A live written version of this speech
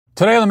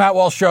Today on the Matt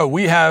Walsh Show,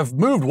 we have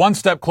moved one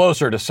step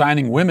closer to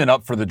signing women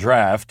up for the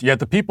draft, yet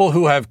the people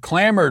who have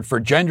clamored for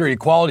gender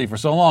equality for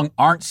so long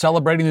aren't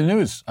celebrating the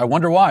news. I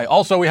wonder why.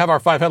 Also, we have our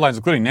 5 headlines,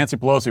 including Nancy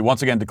Pelosi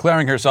once again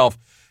declaring herself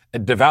a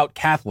devout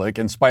Catholic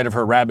in spite of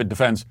her rabid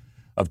defense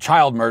of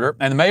child murder.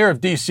 And the mayor of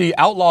D.C.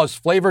 outlaws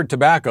flavored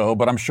tobacco,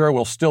 but I'm sure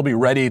will still be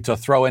ready to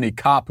throw any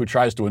cop who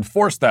tries to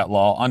enforce that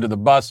law under the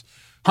bus.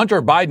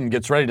 Hunter Biden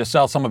gets ready to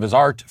sell some of his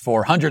art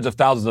for hundreds of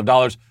thousands of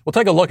dollars. We'll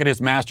take a look at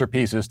his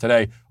masterpieces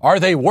today. Are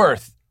they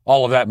worth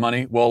all of that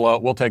money?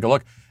 We'll take a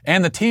look.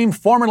 And the team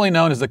formerly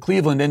known as the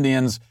Cleveland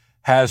Indians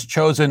has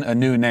chosen a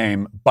new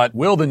name. But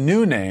will the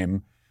new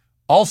name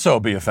also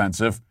be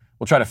offensive?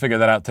 We'll try to figure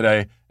that out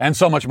today and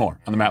so much more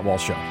on The Matt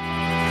Walsh Show.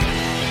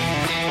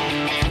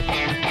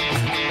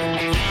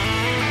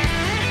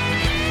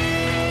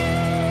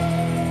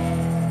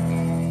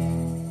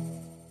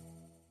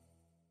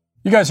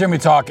 You guys hear me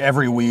talk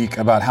every week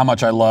about how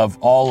much I love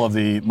all of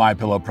the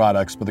MyPillow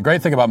products, but the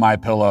great thing about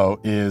MyPillow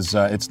is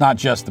it's not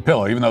just the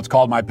pillow. Even though it's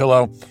called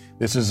MyPillow,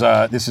 this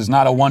is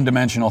not a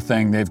one-dimensional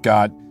thing. They've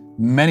got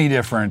many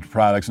different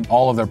products, and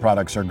all of their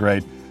products are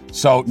great.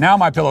 So now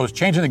MyPillow is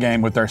changing the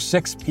game with their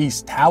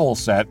 6-piece towel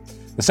set.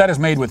 The set is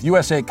made with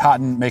USA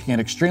cotton, making it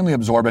extremely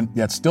absorbent,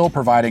 yet still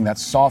providing that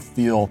soft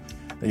feel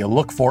that you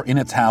look for in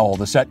a towel.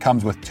 The set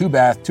comes with 2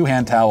 bath, 2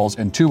 hand towels,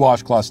 and 2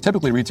 washcloths,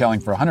 typically retailing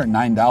for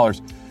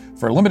 $109.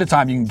 For a limited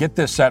time, you can get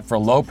this set for a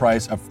low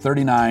price of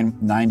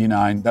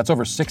 $39.99. That's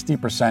over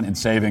 60% in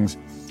savings.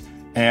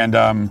 And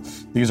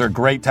these are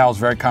great towels,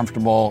 very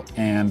comfortable,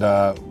 and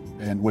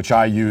which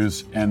I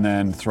use and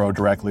then throw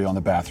directly on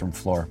the bathroom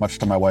floor, much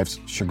to my wife's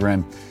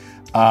chagrin.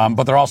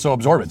 But they're also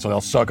absorbent, so they'll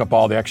soak up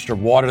all the extra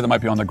water that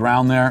might be on the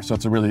ground there. So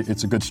it's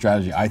a good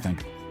strategy, I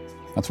think.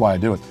 That's why I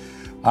do it.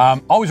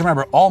 Always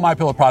remember, all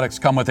MyPillow products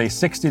come with a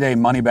 60-day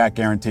money-back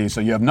guarantee, so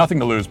you have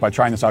nothing to lose by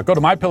trying this out. Go to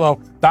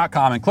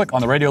MyPillow.com and click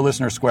on the radio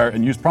listener square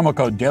and use promo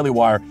code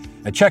DailyWire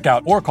at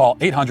checkout or call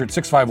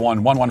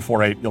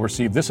 800-651-1148. You'll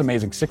receive this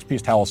amazing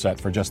 6-piece towel set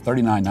for just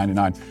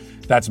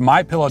 $39.99. That's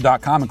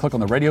MyPillow.com and click on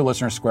the radio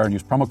listener square and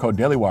use promo code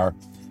DailyWire.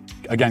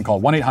 Again, call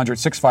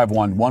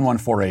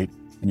 1-800-651-1148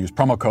 and use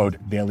promo code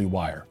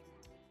DailyWire.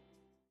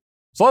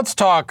 So let's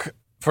talk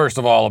first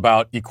of all,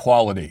 about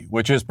equality,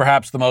 which is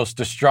perhaps the most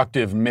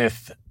destructive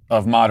myth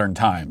of modern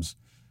times.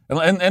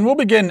 And we'll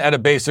begin at a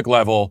basic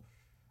level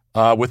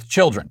with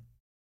children.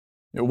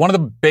 One of the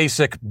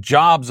basic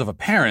jobs of a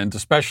parent,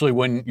 especially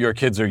when your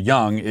kids are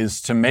young,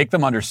 is to make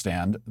them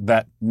understand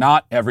that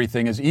not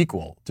everything is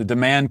equal. To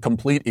demand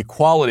complete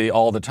equality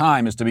all the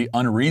time is to be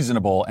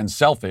unreasonable and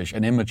selfish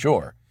and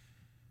immature.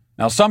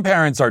 Now, some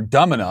parents are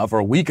dumb enough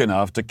or weak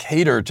enough to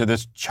cater to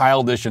this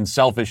childish and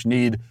selfish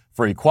need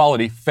for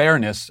equality,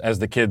 fairness, as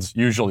the kids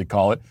usually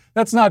call it.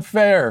 That's not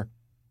fair.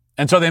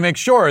 And so they make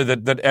sure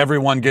that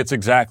everyone gets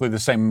exactly the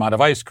same amount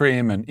of ice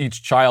cream and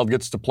each child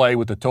gets to play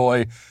with the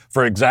toy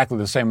for exactly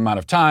the same amount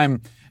of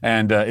time.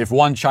 And if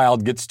one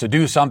child gets to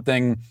do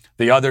something,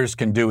 the others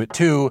can do it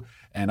too,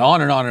 and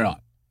on and on and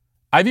on.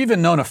 I've even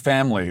known a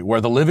family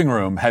where the living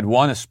room had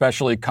one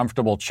especially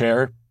comfortable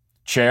chair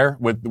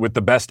with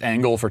the best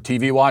angle for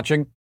TV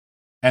watching,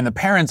 and the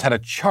parents had a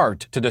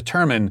chart to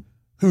determine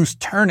whose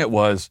turn it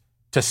was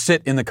to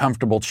sit in the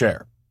comfortable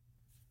chair.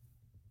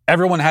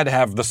 Everyone had to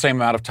have the same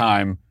amount of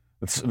time,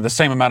 the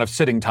same amount of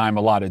sitting time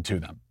allotted to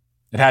them.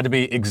 It had to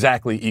be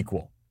exactly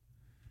equal.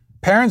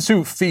 Parents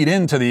who feed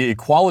into the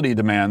equality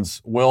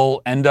demands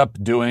will end up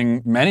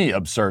doing many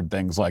absurd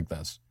things like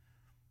this.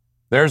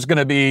 There's going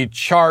to be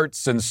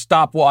charts and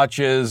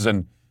stopwatches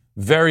and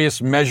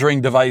various measuring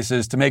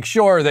devices to make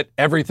sure that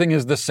everything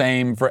is the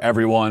same for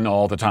everyone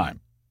all the time.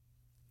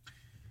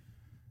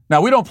 Now,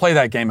 we don't play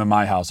that game in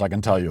my house, I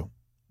can tell you.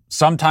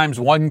 Sometimes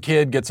one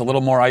kid gets a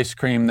little more ice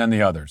cream than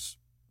the others.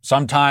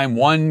 Sometimes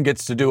one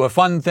gets to do a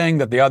fun thing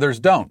that the others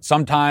don't.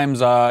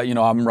 Sometimes,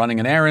 I'm running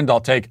an errand.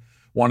 I'll take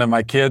one of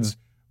my kids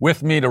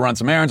with me to run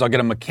some errands. I'll get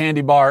them a candy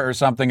bar or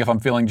something if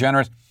I'm feeling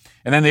generous.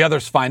 And then the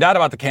others find out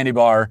about the candy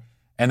bar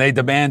and they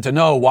demand to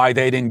know why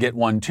they didn't get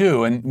one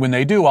too. And when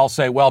they do, I'll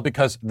say, well,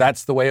 because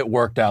that's the way it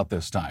worked out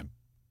this time.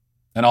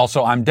 And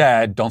also, I'm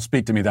dad. Don't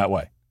speak to me that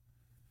way.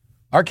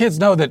 Our kids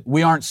know that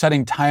we aren't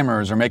setting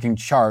timers or making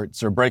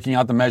charts or breaking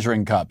out the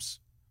measuring cups.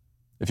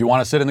 If you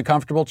want to sit in the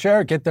comfortable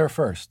chair, get there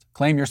first.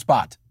 Claim your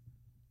spot.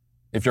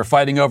 If you're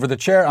fighting over the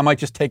chair, I might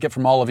just take it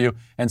from all of you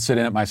and sit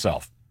in it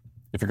myself.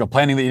 If you're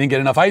complaining that you didn't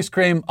get enough ice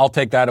cream, I'll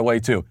take that away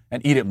too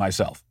and eat it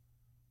myself.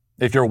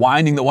 If you're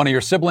whining that one of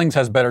your siblings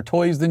has better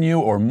toys than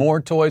you or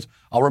more toys,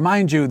 I'll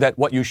remind you that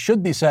what you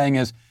should be saying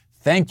is,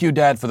 thank you,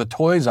 Dad, for the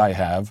toys I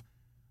have,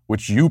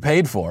 which you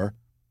paid for.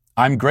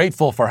 I'm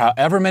grateful for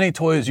however many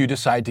toys you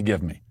decide to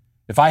give me.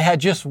 If I had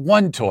just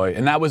one toy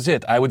and that was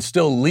it, I would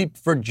still leap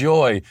for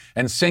joy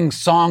and sing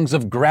songs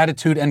of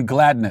gratitude and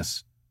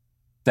gladness.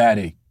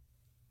 Daddy.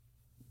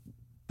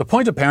 The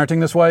point of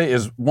parenting this way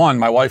is, one,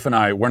 my wife and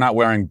I, we're not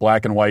wearing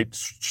black and white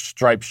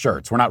striped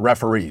shirts. We're not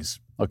referees,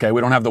 okay? We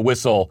don't have the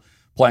whistle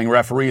playing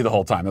referee the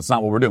whole time. That's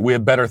not what we're doing. We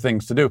have better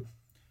things to do.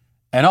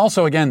 And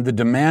also, again, the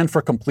demand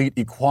for complete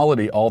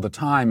equality all the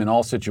time in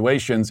all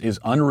situations is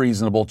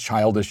unreasonable,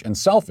 childish, and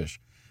selfish.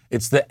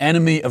 It's the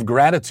enemy of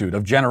gratitude,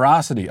 of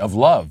generosity, of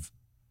love.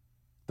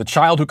 The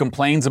child who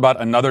complains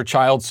about another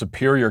child's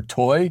superior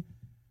toy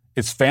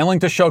is failing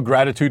to show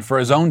gratitude for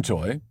his own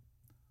toy,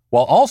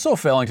 while also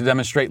failing to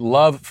demonstrate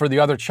love for the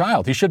other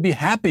child. He should be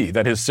happy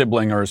that his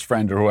sibling or his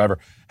friend or whoever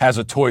has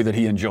a toy that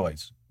he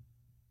enjoys.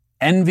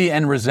 Envy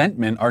and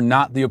resentment are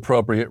not the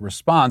appropriate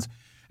response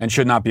and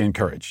should not be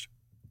encouraged.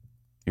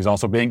 He's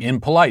also being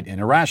impolite and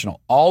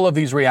irrational. All of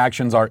these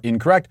reactions are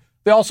incorrect.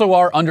 They also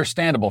are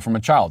understandable from a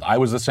child. I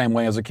was the same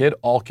way as a kid.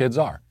 All kids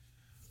are.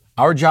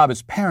 Our job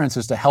as parents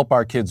is to help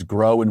our kids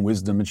grow in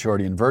wisdom,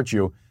 maturity, and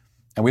virtue.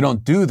 And we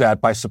don't do that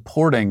by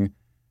supporting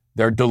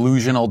their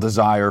delusional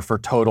desire for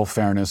total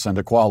fairness and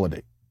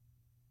equality.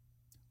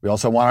 We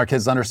also want our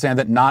kids to understand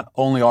that not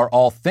only are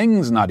all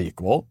things not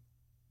equal,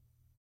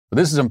 but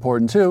this is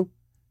important too,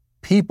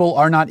 people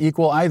are not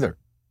equal either.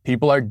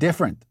 People are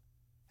different,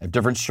 have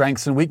different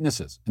strengths and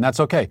weaknesses, and that's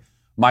okay.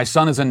 My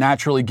son is a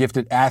naturally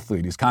gifted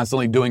athlete. He's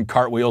constantly doing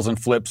cartwheels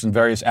and flips and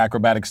various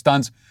acrobatic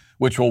stunts,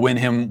 which will win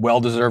him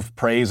well-deserved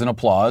praise and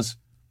applause,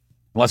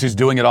 unless he's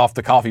doing it off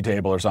the coffee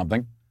table or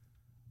something.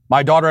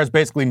 My daughter has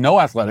basically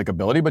no athletic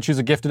ability, but she's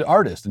a gifted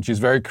artist, and she's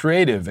very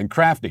creative and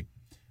crafty.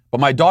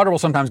 But my daughter will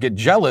sometimes get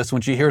jealous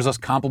when she hears us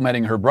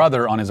complimenting her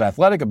brother on his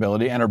athletic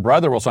ability, and her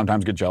brother will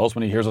sometimes get jealous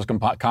when he hears us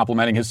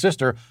complimenting his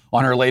sister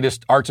on her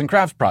latest arts and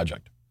crafts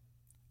project.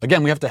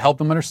 Again, we have to help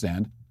them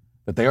understand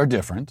that they are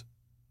different,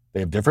 they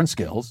have different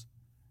skills,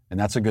 and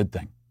that's a good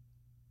thing.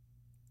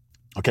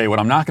 Okay, what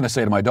I'm not going to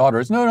say to my daughter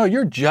is, no,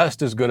 you're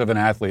just as good of an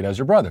athlete as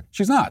your brother.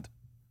 She's not.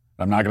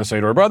 I'm not going to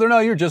say to her brother, no,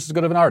 you're just as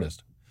good of an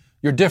artist.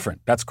 You're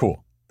different. That's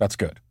cool. That's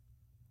good.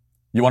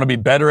 You want to be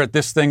better at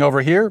this thing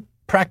over here?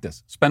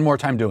 Practice. Spend more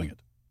time doing it.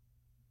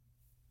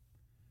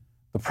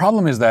 The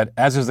problem is that,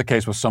 as is the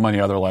case with so many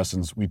other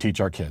lessons we teach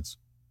our kids,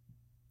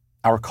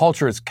 our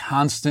culture is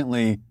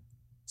constantly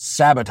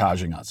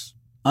sabotaging us,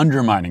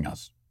 undermining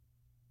us.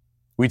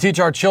 We teach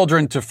our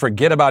children to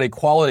forget about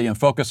equality and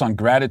focus on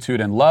gratitude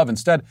and love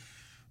instead,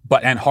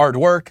 and hard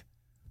work.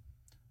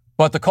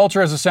 But the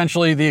culture has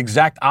essentially the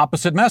exact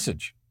opposite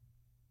message.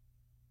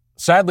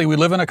 Sadly, we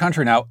live in a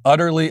country now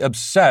utterly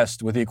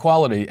obsessed with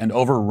equality and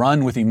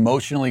overrun with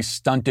emotionally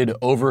stunted,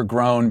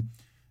 overgrown,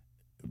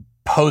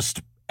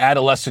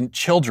 post-adolescent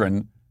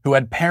children who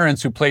had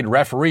parents who played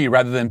referee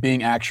rather than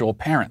being actual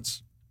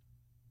parents.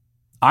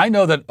 I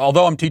know that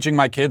although I'm teaching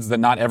my kids that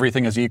not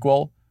everything is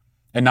equal,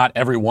 and not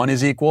everyone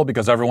is equal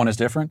because everyone is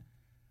different,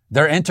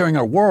 they're entering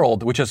a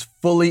world which has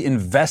fully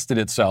invested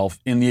itself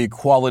in the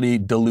equality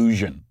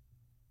delusion.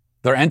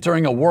 They're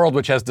entering a world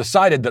which has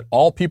decided that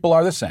all people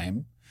are the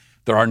same,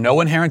 there are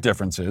no inherent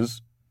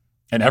differences,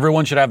 and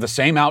everyone should have the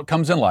same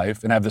outcomes in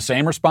life and have the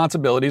same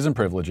responsibilities and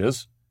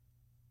privileges.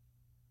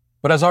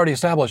 But as already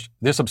established,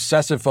 this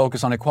obsessive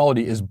focus on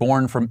equality is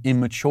born from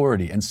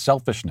immaturity and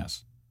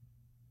selfishness,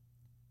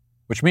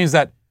 which means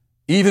that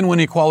even when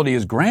equality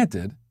is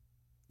granted,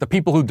 the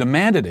people who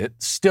demanded it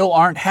still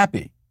aren't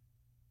happy.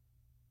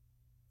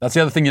 That's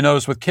the other thing you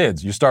notice with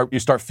kids. You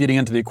start feeding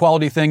into the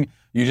equality thing,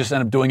 you just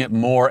end up doing it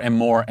more and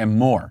more and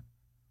more.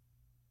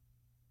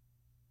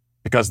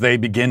 Because they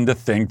begin to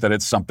think that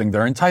it's something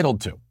they're entitled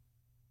to.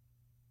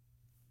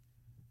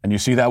 And you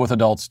see that with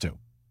adults too.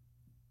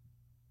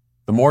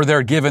 The more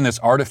they're given this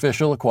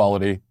artificial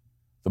equality,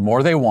 the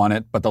more they want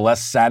it, but the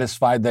less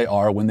satisfied they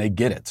are when they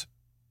get it.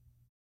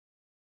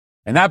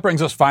 And that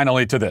brings us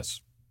finally to this.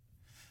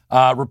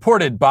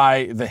 Reported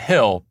by The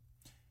Hill,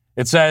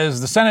 it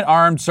says the Senate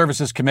Armed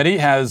Services Committee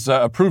has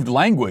approved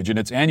language in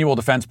its annual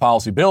defense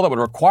policy bill that would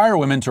require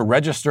women to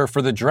register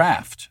for the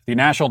draft. The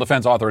National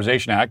Defense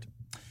Authorization Act,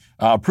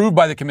 approved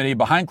by the committee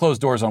behind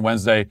closed doors on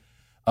Wednesday,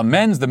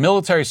 amends the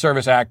Military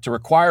Service Act to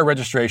require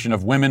registration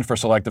of women for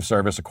selective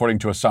service, according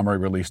to a summary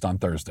released on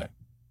Thursday.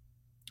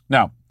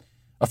 Now,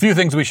 a few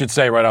things we should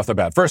say right off the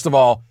bat. First of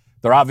all,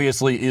 there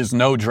obviously is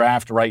no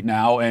draft right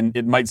now, and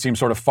it might seem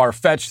sort of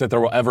far-fetched that there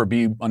will ever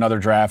be another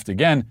draft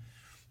again.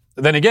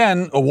 Then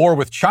again, a war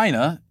with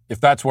China, if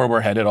that's where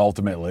we're headed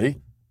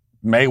ultimately,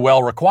 may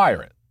well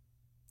require it.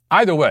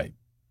 Either way,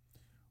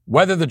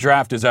 whether the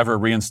draft is ever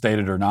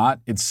reinstated or not,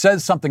 it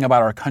says something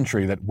about our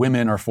country that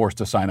women are forced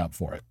to sign up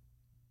for it.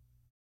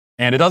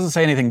 And it doesn't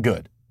say anything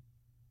good.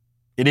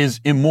 It is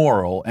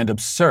immoral and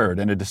absurd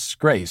and a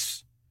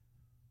disgrace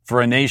for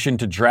a nation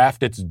to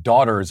draft its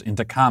daughters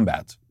into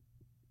combat.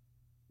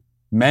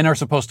 Men are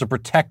supposed to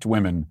protect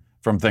women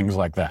from things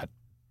like that.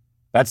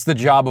 That's the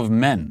job of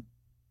men.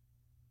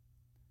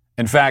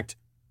 In fact,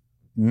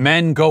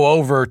 men go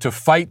over to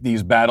fight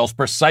these battles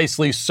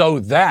precisely so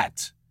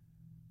that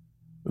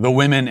the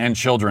women and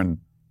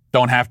children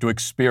don't have to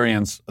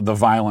experience the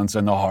violence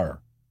and the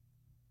horror.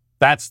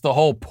 That's the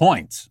whole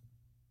point.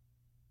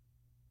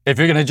 If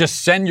you're going to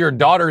just send your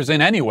daughters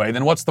in anyway,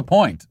 then what's the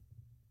point?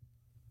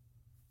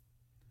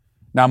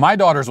 Now, my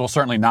daughters will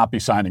certainly not be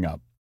signing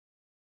up.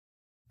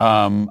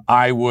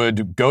 I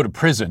would go to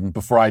prison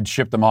before I'd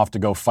ship them off to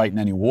go fight in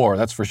any war,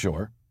 that's for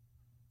sure.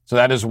 So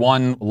that is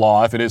one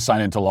law, if it is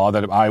signed into law,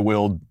 that I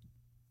will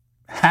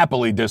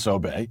happily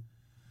disobey.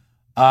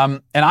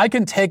 And I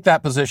can take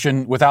that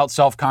position without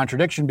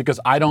self-contradiction because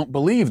I don't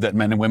believe that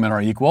men and women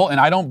are equal, and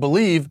I don't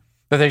believe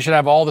that they should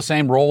have all the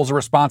same roles or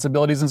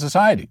responsibilities in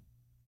society.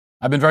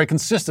 I've been very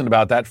consistent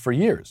about that for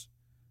years.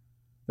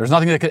 There's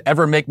nothing that could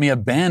ever make me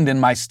abandon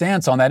my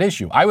stance on that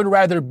issue. I would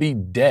rather be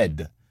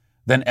dead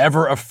than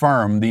ever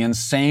affirm the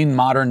insane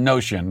modern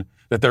notion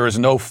that there is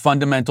no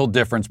fundamental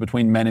difference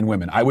between men and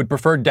women. I would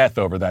prefer death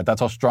over that.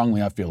 That's how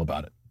strongly I feel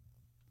about it.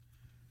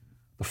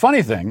 The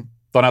funny thing,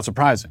 though not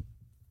surprising,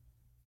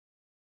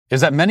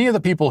 is that many of the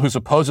people who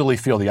supposedly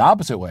feel the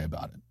opposite way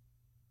about it,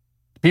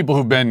 people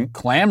who've been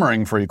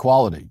clamoring for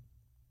equality,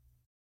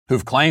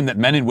 who've claimed that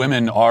men and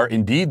women are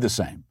indeed the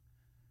same,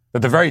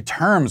 that the very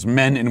terms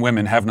men and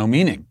women have no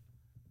meaning,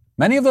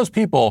 many of those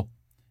people,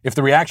 if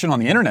the reaction on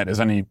the internet is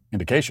any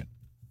indication,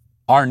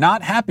 are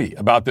not happy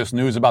about this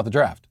news about the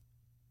draft.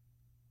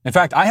 In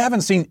fact, I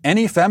haven't seen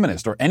any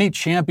feminist or any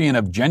champion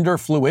of gender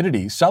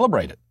fluidity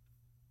celebrate it.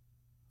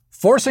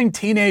 Forcing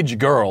teenage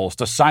girls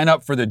to sign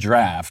up for the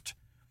draft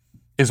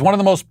is one of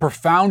the most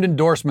profound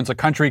endorsements a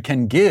country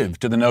can give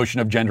to the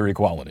notion of gender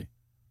equality.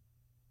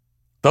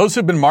 Those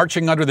who've been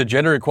marching under the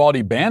gender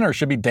equality banner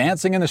should be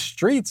dancing in the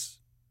streets.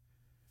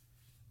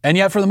 And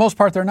yet, for the most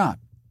part, they're not.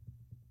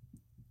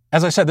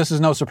 As I said, this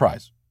is no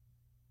surprise.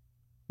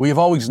 We have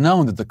always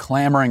known that the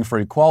clamoring for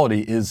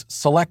equality is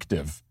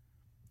selective.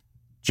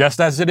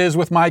 Just as it is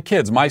with my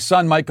kids. My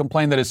son might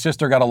complain that his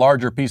sister got a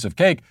larger piece of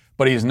cake,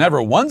 but he's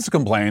never once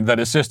complained that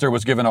his sister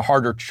was given a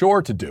harder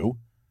chore to do.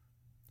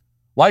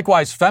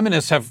 Likewise,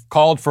 feminists have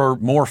called for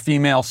more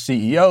female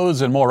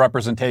CEOs and more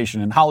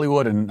representation in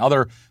Hollywood and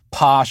other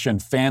posh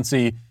and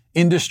fancy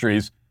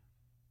industries.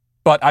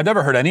 But I've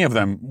never heard any of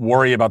them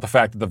worry about the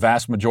fact that the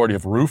vast majority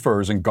of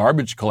roofers and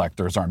garbage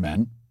collectors are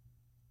men.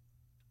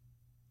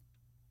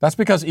 That's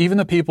because even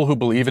the people who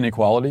believe in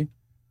equality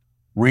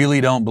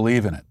really don't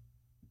believe in it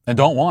and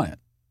don't want it.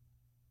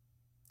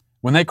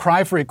 When they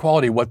cry for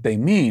equality, what they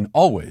mean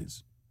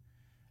always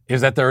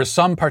is that there is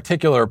some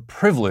particular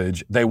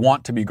privilege they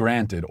want to be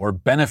granted or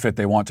benefit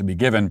they want to be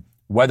given,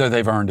 whether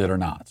they've earned it or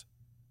not.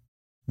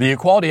 The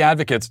equality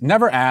advocates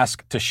never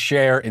ask to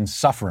share in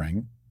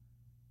suffering,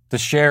 to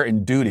share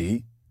in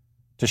duty,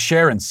 to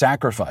share in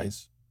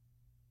sacrifice.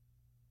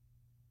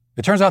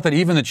 It turns out that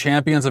even the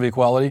champions of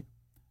equality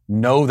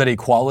know that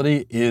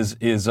equality is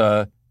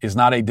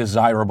not a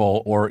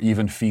desirable or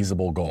even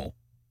feasible goal.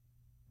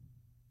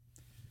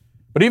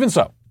 But even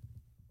so,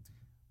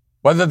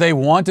 whether they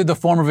wanted the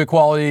form of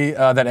equality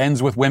that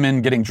ends with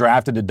women getting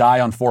drafted to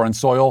die on foreign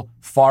soil,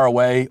 far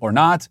away or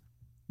not,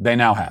 they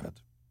now have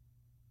it.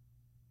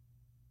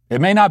 It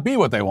may not be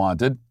what they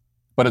wanted,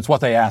 but it's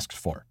what they asked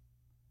for.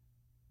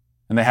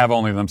 And they have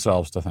only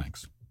themselves to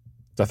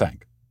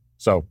thank.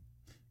 So,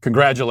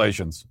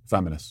 congratulations,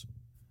 feminists.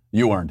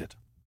 You earned it.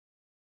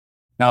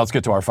 Now let's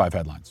get to our 5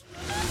 headlines.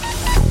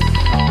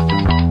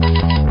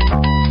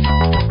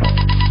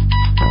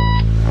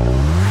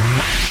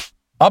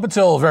 Up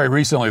until very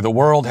recently, the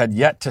world had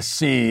yet to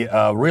see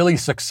a really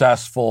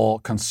successful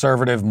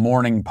conservative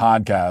morning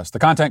podcast. The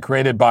content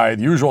created by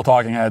the usual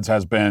talking heads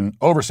has been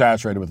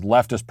oversaturated with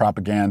leftist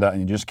propaganda,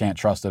 and you just can't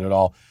trust it at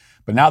all.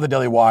 But now the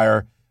Daily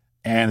Wire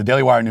and the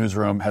Daily Wire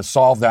newsroom has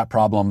solved that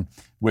problem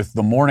with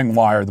the Morning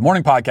Wire, the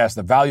morning podcast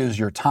that values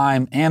your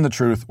time and the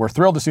truth. We're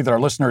thrilled to see that our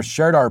listeners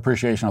shared our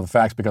appreciation of the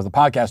facts because the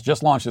podcast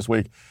just launched this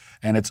week,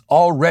 and it's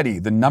already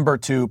the number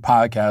 2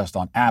 podcast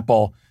on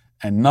Apple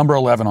and number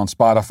 11 on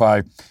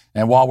Spotify.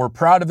 And while we're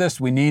proud of this,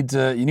 we need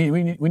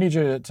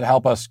you to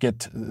help us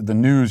get the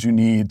news you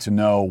need to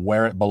know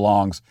where it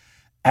belongs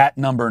at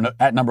number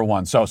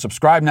 1. So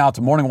subscribe now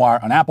to Morning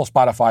Wire on Apple,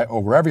 Spotify,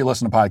 or wherever you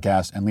listen to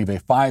podcasts, and leave a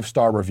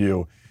 5-star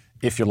review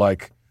if you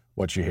like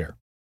what you hear.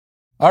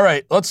 All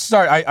right, let's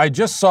start. I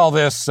just saw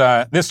this.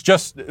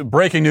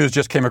 Breaking news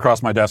just came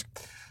across my desk.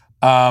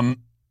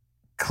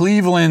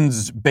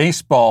 Cleveland's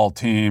baseball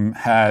team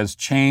has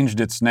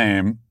changed its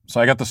name. So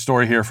I got the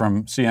story here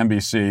from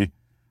CNBC.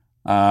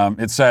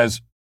 It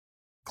says,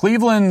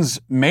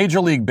 Cleveland's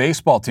Major League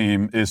Baseball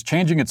team is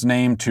changing its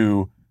name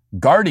to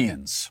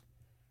Guardians.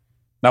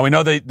 Now, we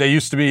know they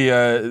used to be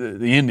the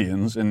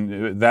Indians,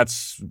 and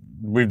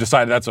we've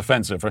decided that's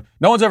offensive.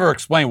 No one's ever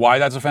explained why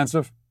that's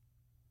offensive.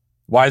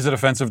 Why is it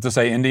offensive to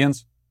say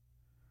Indians?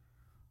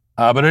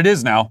 But it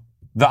is now.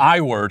 The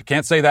I word.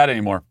 Can't say that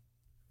anymore.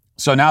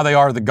 So now they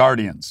are the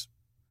Guardians.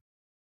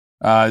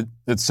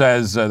 It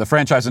says the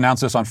franchise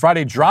announced this on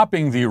Friday,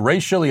 dropping the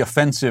racially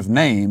offensive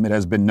name it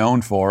has been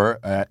known for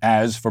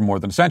for more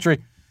than a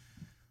century.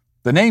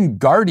 The name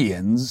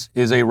Guardians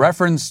is a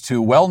reference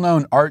to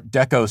well-known Art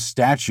Deco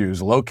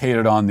statues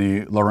located on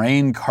the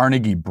Lorraine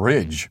Carnegie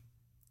Bridge,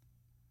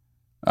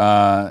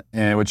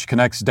 which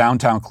connects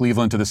downtown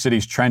Cleveland to the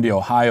city's trendy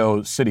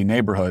Ohio City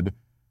neighborhood.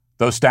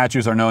 Those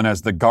statues are known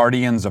as the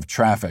Guardians of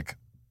Traffic.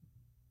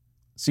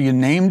 So you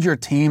named your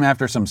team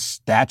after some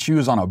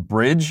statues on a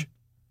bridge?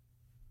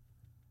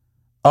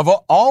 Of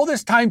all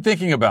this time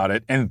thinking about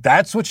it, and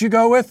that's what you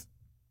go with?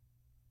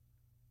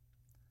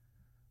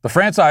 The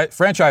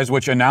franchise,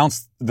 which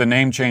announced the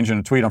name change in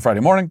a tweet on Friday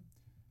morning,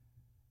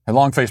 had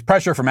long faced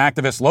pressure from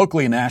activists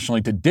locally and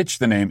nationally to ditch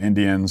the name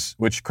Indians,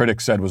 which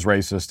critics said was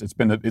racist. It's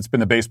been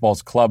the baseball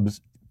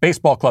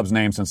club's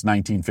name since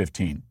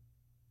 1915.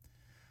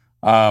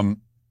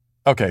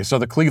 Okay, so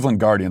the Cleveland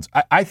Guardians.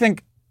 I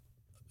think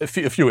a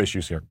few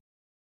issues here.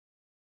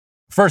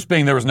 First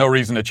being there was no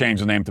reason to change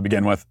the name to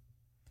begin with.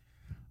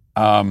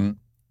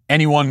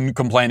 Anyone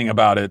complaining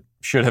about it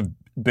should have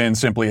been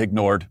simply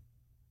ignored.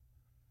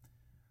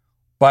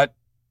 But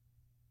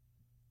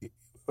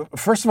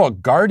first of all,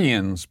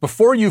 Guardians,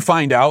 before you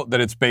find out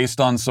that it's based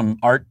on some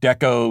Art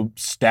Deco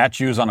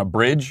statues on a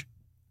bridge,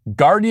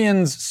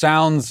 Guardians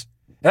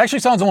actually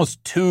sounds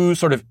almost too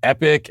sort of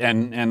epic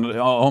and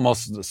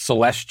almost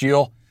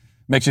celestial.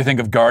 Makes you think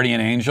of guardian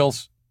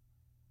angels.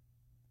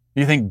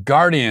 You think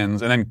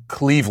Guardians and then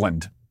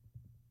Cleveland.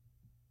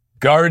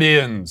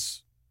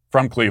 Guardians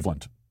from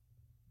Cleveland.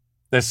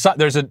 There's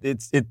an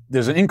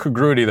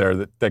incongruity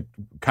there that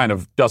kind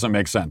of doesn't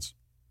make sense.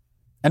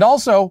 And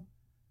also,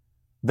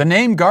 the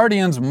name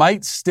Guardians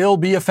might still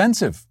be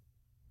offensive.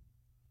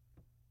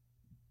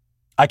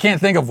 I can't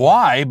think of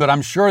why, but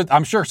I'm sure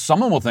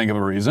someone will think of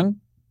a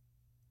reason.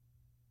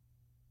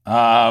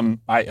 I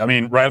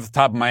mean, right off the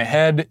top of my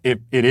head,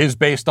 it is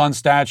based on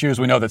statues.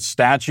 We know that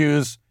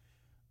statues,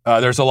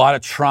 there's a lot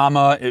of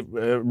trauma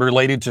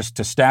related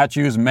to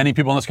statues. Many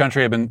people in this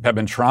country have been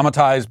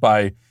traumatized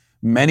by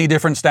many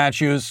different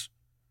statues,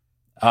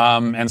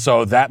 and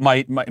so that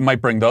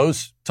might bring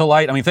those to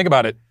light. I mean, think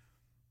about it.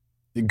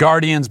 The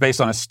Guardians based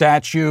on a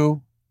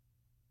statue.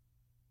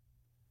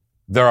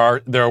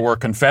 There were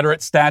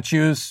Confederate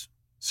statues.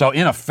 So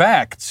in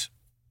effect,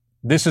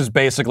 this is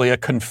basically a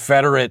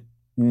Confederate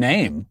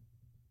name,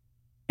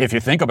 if you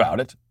think about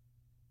it.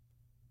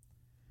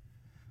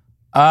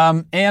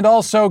 And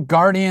also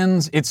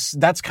Guardians,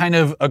 that's kind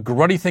of,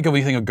 what do you think of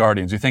when you think of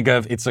Guardians? You think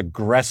of, it's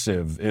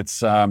aggressive.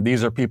 It's,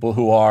 these are people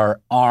who are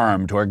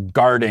armed, who are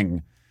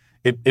guarding.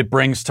 It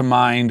brings to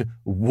mind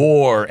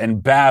war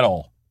and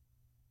battle.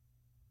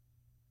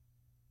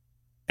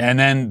 And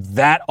then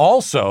that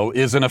also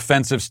is an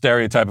offensive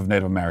stereotype of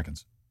Native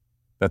Americans,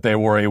 that they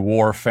were a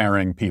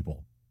warfaring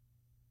people,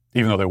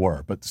 even though they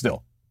were, but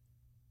still.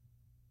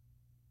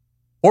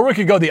 Or we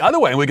could go the other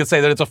way and we could say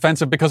that it's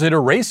offensive because it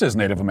erases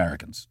Native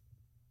Americans.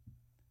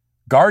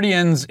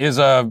 Guardians is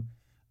I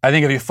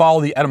think if you follow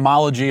the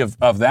etymology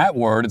of that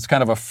word, it's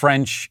kind of a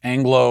French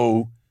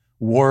Anglo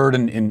word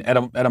in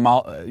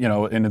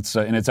its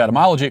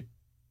etymology.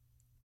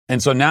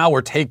 And so now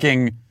we're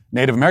taking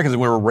Native Americans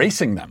and we're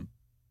erasing them.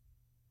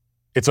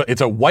 It's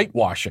a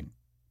whitewashing.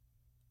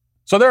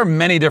 So there are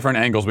many different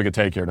angles we could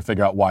take here to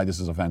figure out why this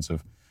is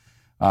offensive.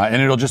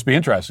 And it'll just be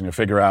interesting to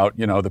figure out,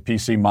 the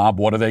PC mob,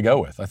 what do they go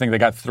with? I think they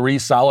got 3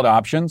 solid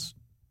options.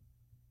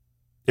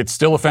 It's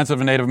still offensive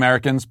to Native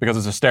Americans because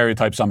it's a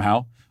stereotype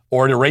somehow,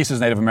 or it erases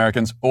Native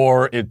Americans,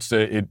 or it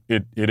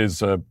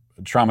is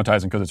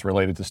traumatizing because it's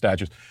related to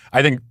statues.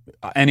 I think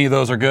any of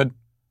those are good.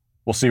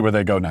 We'll see where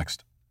they go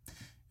next.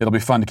 It'll be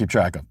fun to keep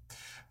track of.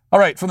 All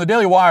right, from the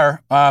Daily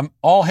Wire,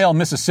 All Hail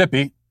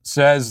Mississippi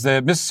says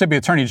that Mississippi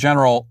Attorney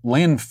General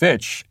Lynn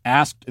Fitch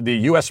asked the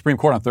U.S. Supreme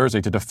Court on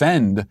Thursday to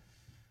defend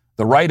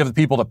the right of the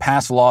people to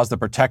pass laws that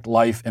protect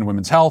life and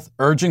women's health,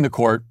 urging the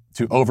court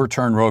to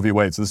overturn Roe v.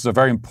 Wade. So this is a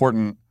very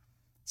important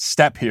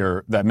step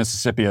here that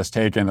Mississippi has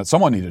taken, that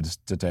someone needed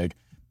to take,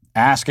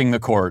 asking the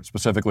court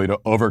specifically to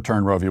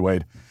overturn Roe v.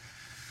 Wade.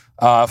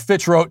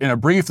 Fitch wrote in a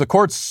brief, the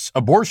court's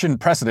abortion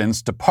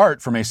precedents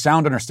depart from a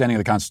sound understanding of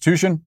the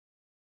Constitution.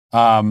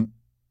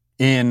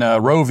 In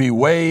Roe v.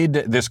 Wade,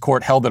 this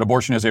court held that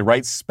abortion is a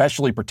right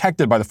specially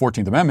protected by the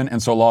 14th Amendment,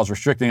 and so laws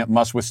restricting it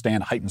must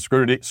withstand heightened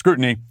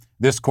scrutiny.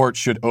 This court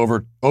should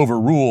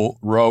overrule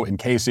Roe and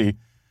Casey.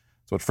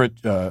 That's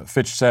what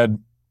Fitch said.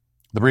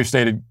 The brief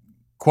stated,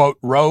 quote,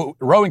 Roe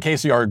and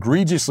Casey are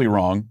egregiously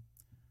wrong.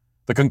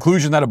 The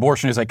conclusion that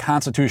abortion is a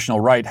constitutional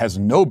right has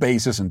no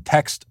basis in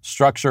text,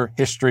 structure,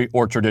 history,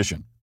 or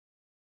tradition.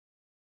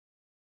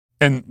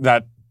 And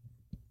that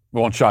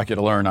won't shock you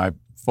to learn. I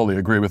fully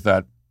agree with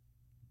that.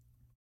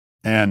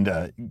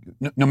 And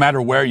no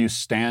matter where you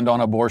stand on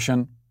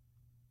abortion,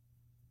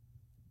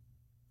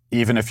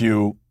 even if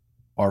you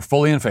are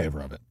fully in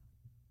favor of it,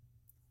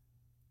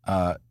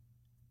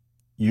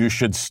 you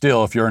should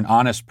still, if you're an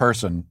honest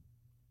person,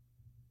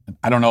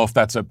 I don't know if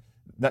that's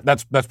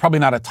probably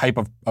not a type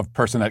of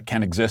person that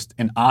can exist,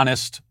 an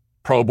honest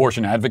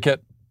pro-abortion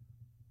advocate,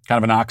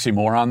 kind of an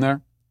oxymoron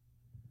there.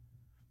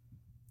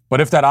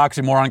 But if that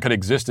oxymoron could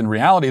exist in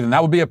reality, then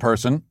that would be a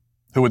person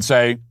who would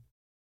say,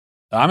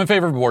 I'm in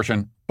favor of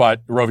abortion,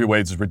 but Roe v.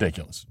 Wade is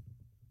ridiculous.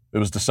 It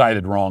was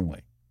decided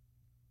wrongly.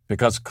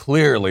 Because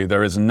clearly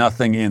there is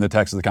nothing in the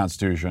text of the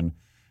Constitution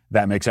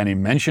that makes any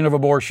mention of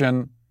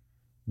abortion,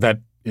 that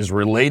is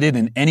related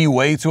in any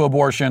way to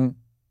abortion.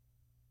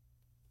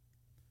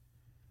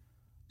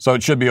 So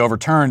it should be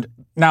overturned.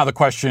 Now the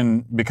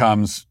question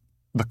becomes,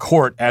 the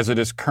court as it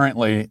is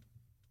currently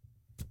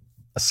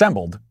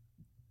assembled,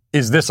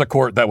 is this a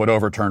court that would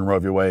overturn Roe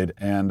v. Wade?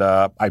 And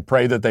I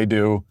pray that they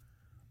do.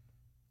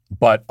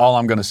 But all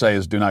I'm going to say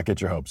is do not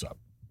get your hopes up.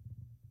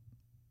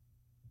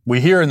 We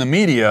hear in the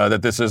media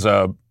that this is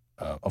a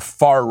a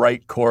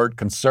far-right court,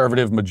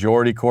 conservative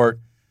majority court.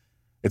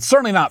 It's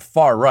certainly not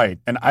far-right,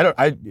 and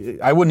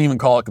I wouldn't even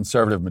call it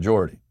conservative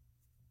majority.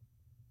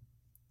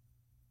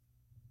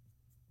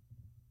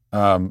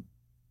 How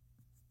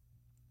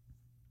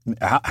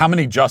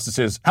many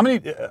justices, how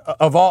many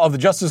of all of the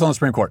justices on the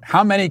Supreme Court,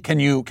 how many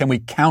can we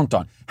count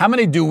on? How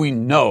many do we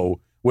know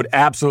would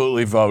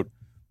absolutely vote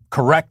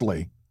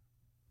correctly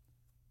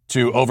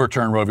to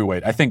overturn Roe v.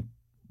 Wade? I think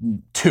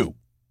 2.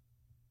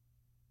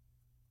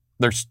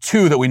 There's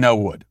 2 that we know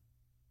would.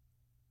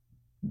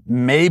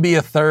 Maybe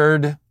a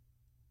third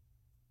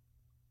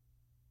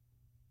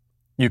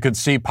you could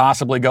see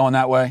possibly going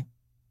that way.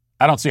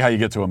 I don't see how you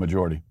get to a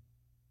majority.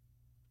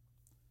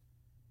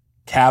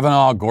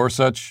 Kavanaugh,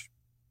 Gorsuch,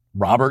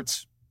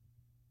 Roberts.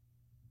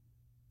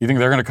 You think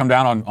they're going to come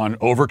down on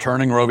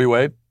overturning Roe v.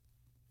 Wade?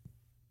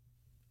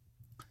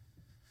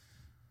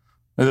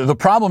 The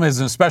problem is,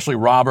 and especially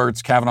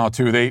Roberts, Kavanaugh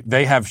too,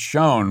 they have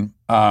shown,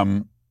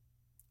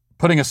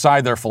 putting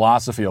aside their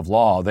philosophy of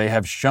law, they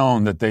have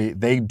shown that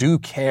they do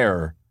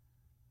care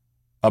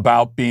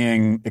about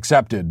being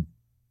accepted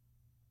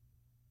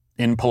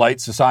in polite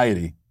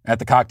society at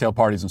the cocktail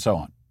parties and so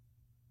on.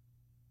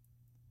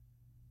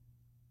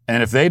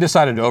 And if they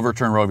decided to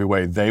overturn Roe v.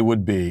 Wade, they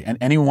would be, and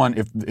anyone,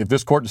 if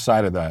this court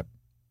decided that,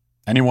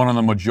 anyone on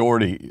the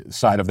majority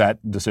side of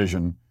that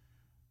decision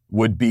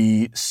would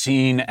be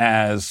seen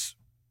as,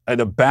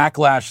 the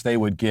backlash they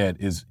would get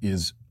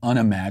is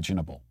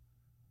unimaginable.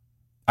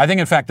 I think,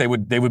 in fact, they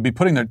would be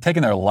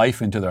taking their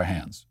life into their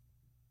hands.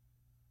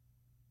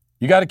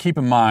 You got to keep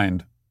in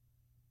mind,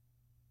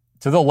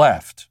 to the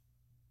left,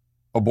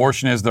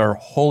 abortion is their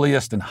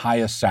holiest and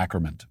highest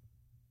sacrament.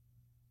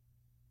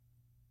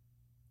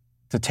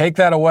 To take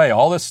that away,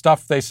 all this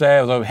stuff they say,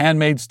 a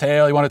Handmaid's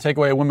Tale, you want to take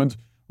away a woman's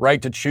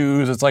right to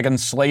choose, it's like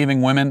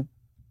enslaving women.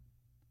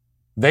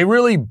 They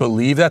really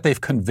believe that. They've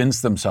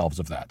convinced themselves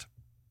of that.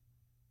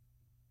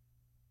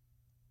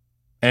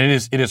 And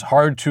it is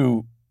hard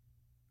to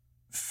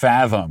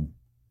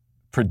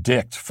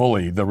predict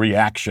fully the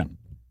reaction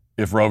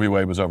if Roe v.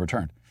 Wade was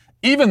overturned.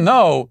 Even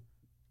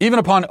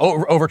upon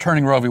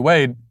overturning Roe v.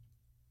 Wade,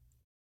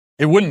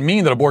 it wouldn't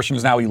mean that abortion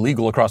is now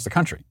illegal across the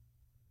country.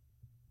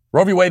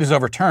 Roe v. Wade is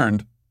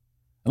overturned,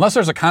 unless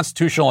there's a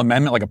constitutional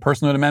amendment, like a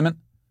personhood amendment,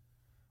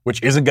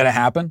 which isn't going to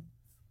happen.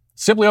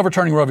 Simply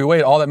overturning Roe v.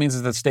 Wade, all that means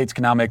is that states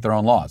can now make their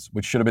own laws,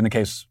 which should have been the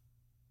case.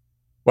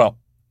 Well,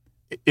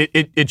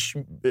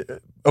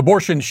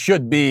 abortion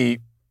should be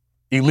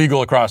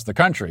illegal across the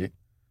country.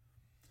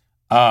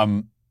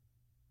 That's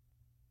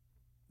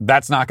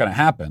not going to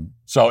happen.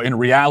 So in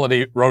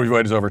reality, Roe v.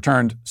 Wade is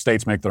overturned,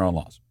 states make their own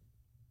laws.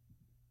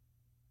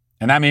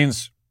 And that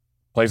means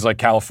places like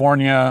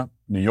California,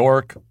 New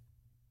York,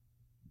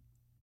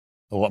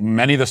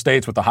 many of the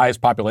states with the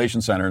highest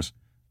population centers,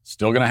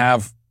 still going to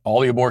have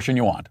all the abortion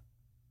you want.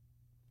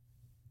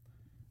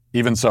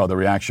 Even so, the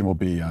reaction will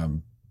be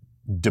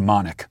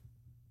demonic,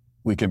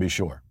 we can be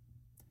sure.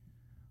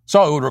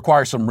 So it would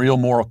require some real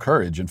moral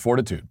courage and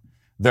fortitude.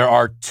 There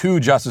are 2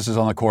 justices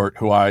on the court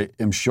who I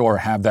am sure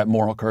have that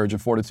moral courage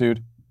and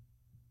fortitude.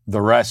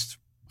 The rest,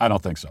 I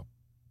don't think so.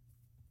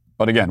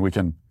 But again, we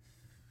can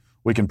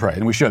pray,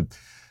 and we should.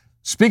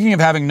 Speaking of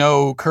having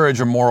no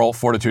courage or moral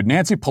fortitude,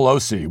 Nancy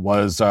Pelosi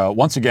was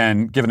once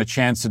again given a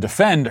chance to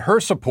defend her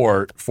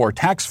support for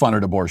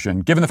tax-funded abortion,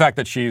 given the fact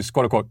that she's,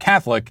 quote-unquote,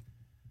 Catholic.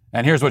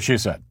 And here's what she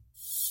said.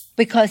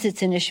 Because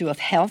it's an issue of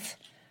health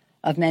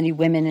of many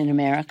women in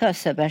America,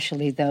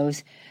 especially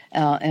those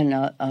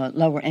in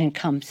lower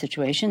income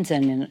situations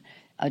and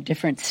in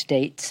different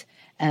states.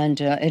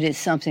 And it is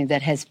something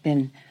that has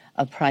been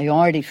a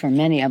priority for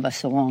many of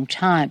us a long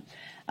time.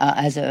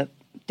 As a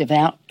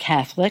devout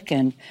Catholic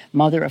and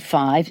mother of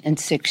 5 and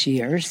 6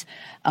 years,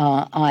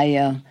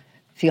 I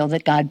feel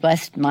that God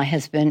blessed my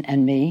husband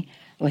and me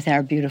with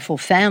our beautiful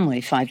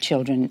family, 5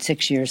 children,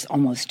 6 years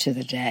almost to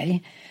the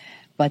day.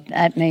 But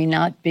that may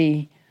not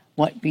be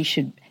what we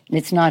should.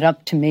 It's not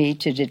up to me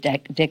to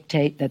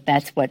dictate that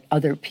that's what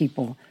other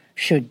people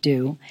should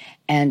do.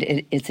 And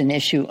it's an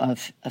issue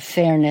of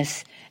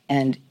fairness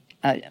and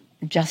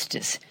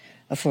justice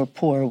for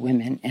poor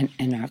women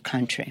in our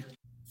country.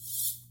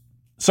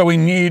 So we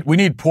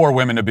need poor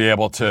women to be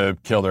able to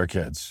kill their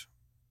kids.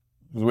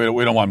 We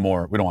don't want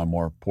more. We don't want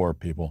more poor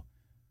people.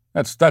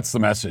 That's the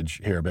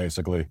message here,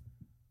 basically.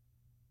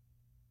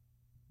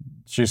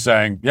 She's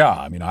saying, yeah,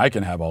 I mean, I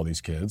can have all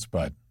these kids,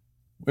 but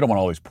we don't want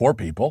all these poor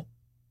people.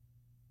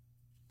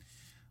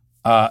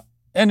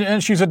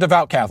 And she's a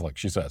devout Catholic,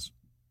 she says.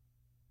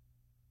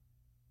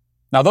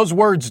 Now, those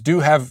words do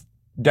have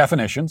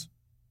definitions.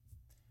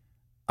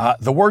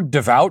 The word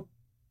devout,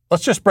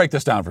 let's just break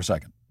this down for a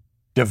second.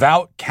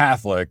 Devout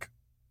Catholic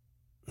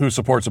who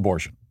supports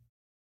abortion.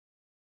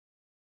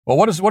 Well,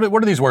 what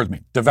do these words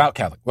mean? Devout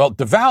Catholic. Well,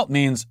 devout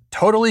means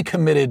totally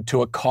committed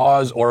to a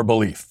cause or a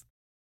belief.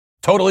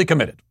 Totally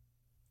committed.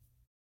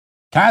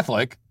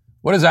 Catholic,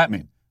 what does that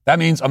mean? That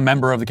means a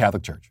member of the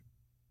Catholic Church.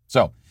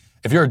 So,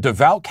 if you're a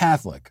devout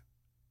Catholic,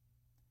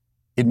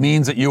 it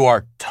means that you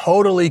are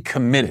totally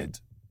committed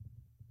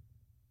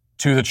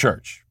to the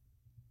church.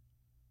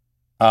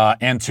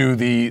 and to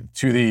the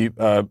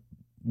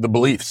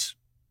beliefs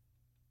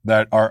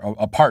that are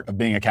a part of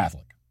being a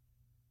Catholic.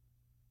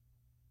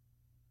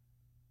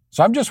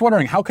 So I'm just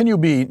wondering, how can you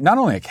be not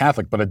only a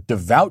Catholic, but a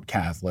devout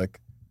Catholic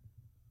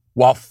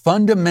while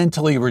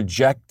fundamentally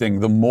rejecting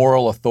the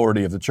moral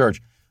authority of the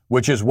church,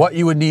 which is what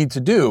you would need to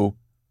do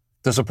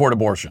to support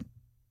abortion?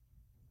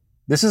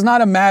 This is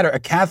not a matter,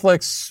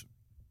 Catholics,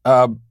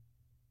 in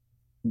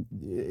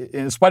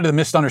spite of the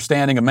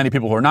misunderstanding of many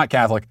people who are not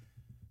Catholic,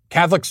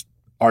 Catholics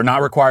are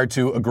not required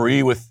to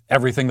agree with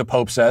everything the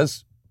Pope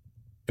says.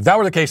 If that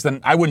were the case,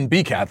 then I wouldn't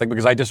be Catholic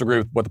because I disagree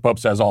with what the Pope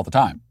says all the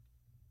time.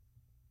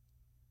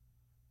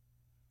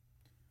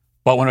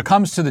 But when it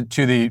comes to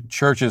the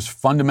church's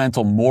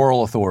fundamental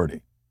moral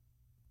authority,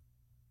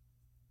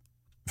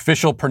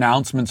 official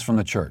pronouncements from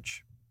the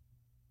church,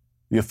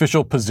 the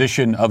official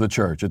position of the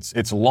church,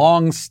 its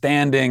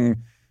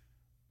long-standing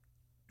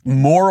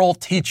moral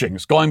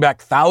teachings going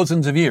back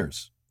thousands of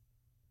years.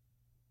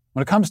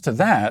 When it comes to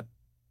that,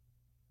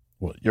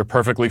 well, you're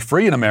perfectly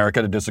free in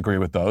America to disagree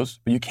with those,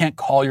 but you can't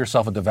call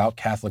yourself a devout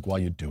Catholic while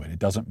you do it. It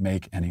doesn't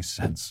make any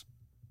sense.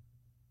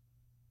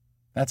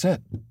 That's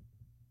it.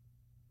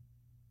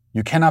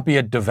 You cannot be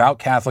a devout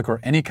Catholic or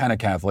any kind of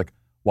Catholic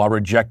while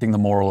rejecting the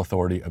moral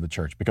authority of the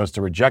church, because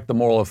to reject the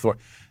moral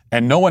authority,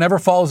 and no one ever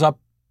follows up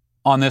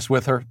on this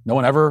with her.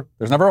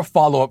 There's never a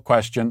follow-up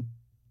question.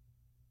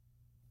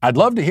 I'd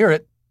love to hear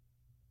it.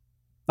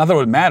 Not that it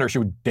would matter. She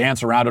would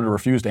dance around it or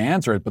refuse to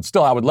answer it, but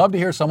still, I would love to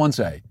hear someone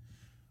say,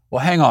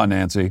 well, hang on,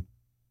 Nancy.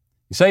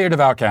 You say you're a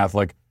devout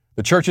Catholic.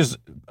 The church's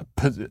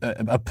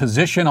a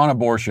position on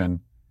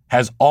abortion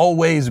has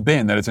always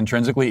been that it's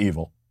intrinsically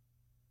evil.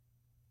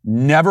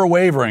 Never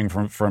wavering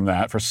from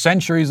that for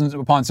centuries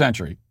upon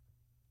century.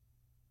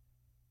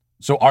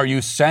 So are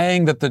you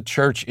saying that the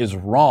church is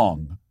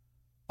wrong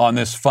on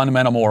this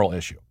fundamental moral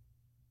issue?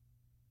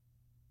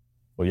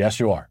 Well, yes,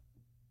 you are.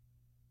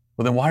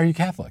 Well, then why are you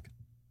Catholic?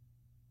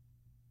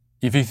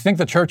 If you think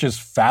the church is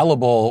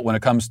fallible when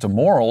it comes to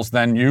morals,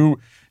 then you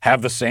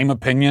have the same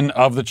opinion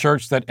of the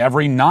church that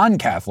every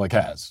non-Catholic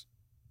has.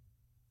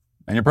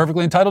 And you're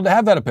perfectly entitled to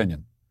have that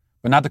opinion,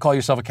 but not to call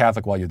yourself a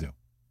Catholic while you do.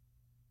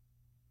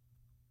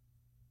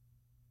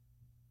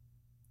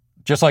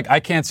 Just like I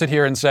can't sit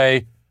here and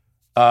say,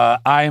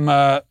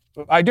 I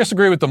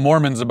disagree with the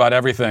Mormons about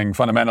everything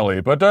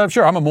fundamentally, but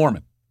sure, I'm a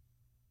Mormon.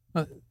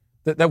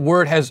 That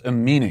word has a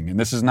meaning, and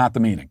this is not the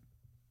meaning.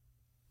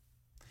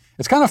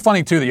 It's kind of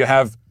funny, too, that you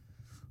have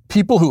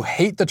people who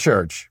hate the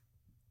church,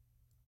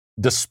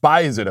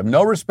 despise it, have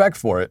no respect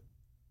for it,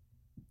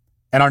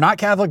 and are not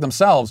Catholic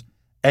themselves,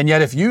 and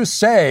yet if you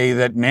say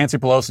that Nancy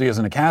Pelosi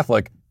isn't a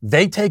Catholic,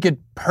 they take it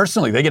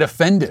personally. They get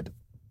offended,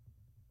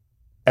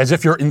 as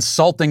if you're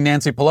insulting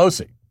Nancy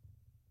Pelosi.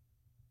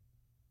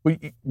 Well,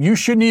 you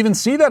shouldn't even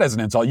see that as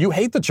an insult. You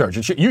hate the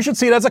church. You should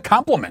see it as a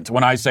compliment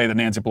when I say that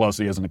Nancy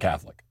Pelosi isn't a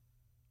Catholic.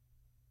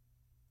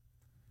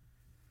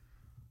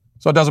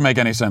 So it doesn't make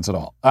any sense at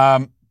all.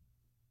 All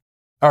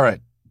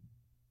right.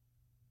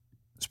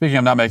 Speaking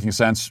of not making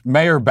sense,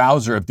 Mayor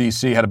Bowser of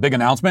D.C. had a big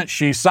announcement.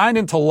 She signed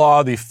into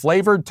law the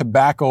Flavored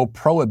Tobacco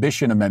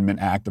Prohibition Amendment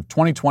Act of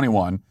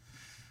 2021.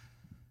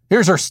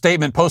 Here's her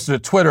statement posted to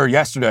Twitter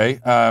yesterday.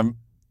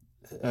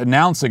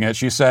 Announcing it,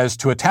 she says,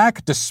 to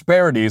attack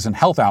disparities in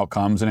health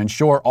outcomes and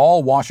ensure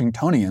all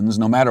Washingtonians,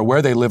 no matter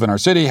where they live in our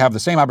city, have the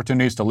same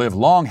opportunities to live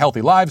long,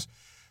 healthy lives,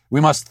 we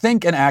must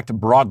think and act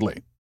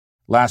broadly.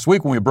 Last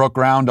week, when we broke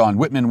ground on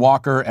Whitman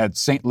Walker at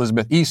St.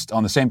 Elizabeth East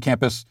on the same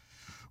campus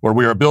where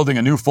we are building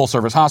a new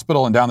full-service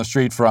hospital and down the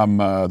street from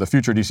the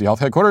future DC Health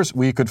headquarters,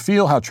 we could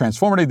feel how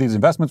transformative these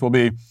investments will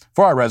be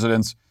for our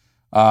residents.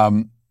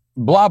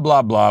 Blah,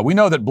 blah, blah. We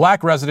know that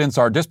black residents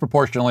are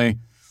disproportionately...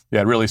 Yeah,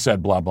 it really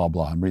said blah, blah,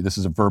 blah. This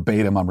is a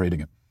verbatim. I'm reading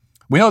it.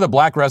 We know that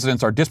black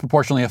residents are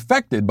disproportionately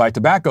affected by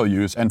tobacco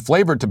use, and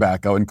flavored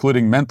tobacco,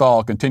 including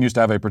menthol, continues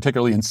to have a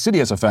particularly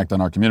insidious effect on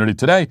our community.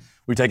 Today,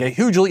 we take a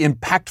hugely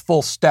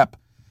impactful step.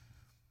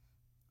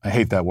 I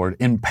hate that word,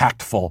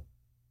 impactful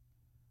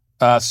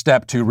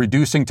step to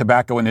reducing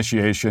tobacco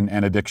initiation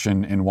and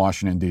addiction in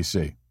Washington,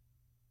 D.C.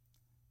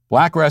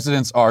 Black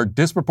residents are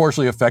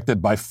disproportionately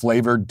affected by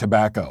flavored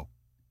tobacco.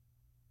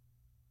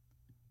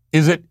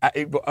 Is it?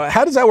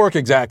 How does that work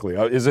exactly?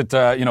 Is it?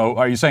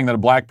 Are you saying that a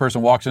black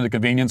person walks into a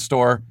convenience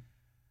store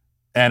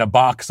and a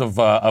box of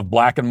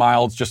Black and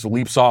Milds just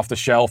leaps off the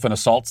shelf and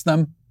assaults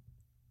them?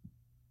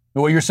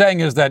 What you're saying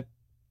is that,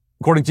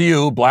 according to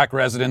you, black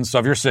residents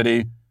of your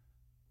city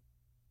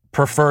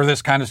prefer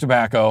this kind of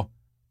tobacco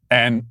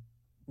and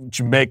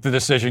make the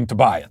decision to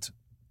buy it.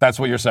 That's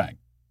what you're saying.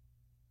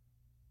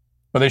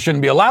 But they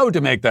shouldn't be allowed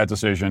to make that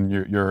decision.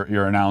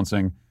 You're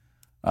announcing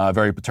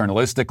very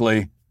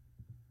paternalistically.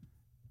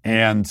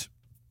 And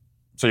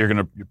so you're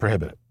going to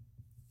prohibit it.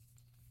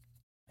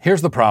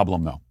 Here's the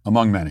problem, though,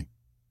 among many.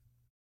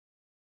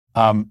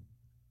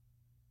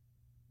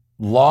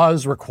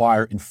 Laws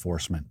require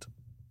enforcement.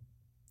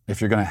 If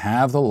you're going to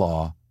have the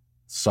law,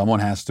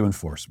 someone has to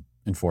enforce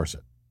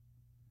it.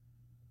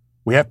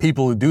 We have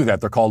people who do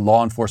that. They're called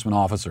law enforcement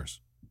officers.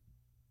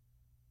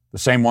 The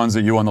same ones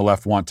that you on the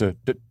left want to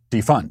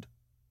defund.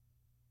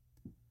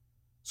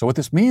 So what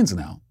this means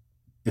now,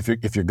 if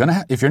you're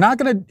not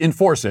gonna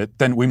enforce it,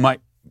 then we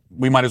might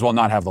as well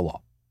not have the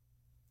law.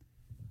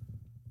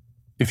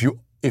 If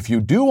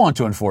you do want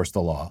to enforce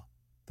the law,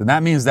 then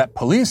that means that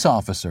police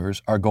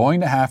officers are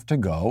going to have to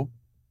go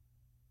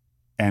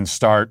and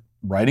start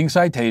writing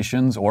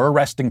citations or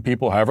arresting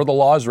people, however the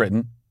law is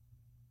written,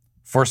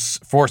 for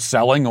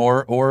selling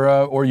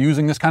or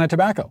using this kind of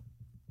tobacco.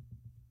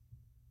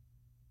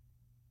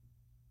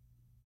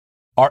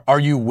 Are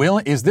you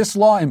willing? Is this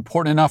law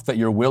important enough that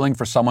you're willing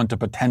for someone to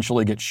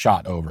potentially get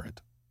shot over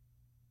it?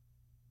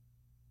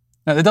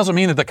 Now, that doesn't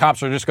mean that the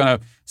cops are just going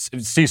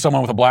to see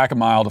someone with a Black and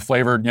Mild, a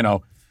flavored,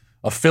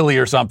 a Philly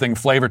or something,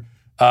 flavored,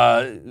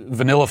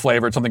 vanilla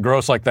flavored, something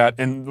gross like that,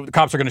 and the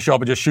cops are going to show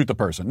up and just shoot the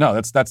person. No,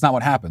 that's not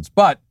what happens.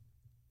 But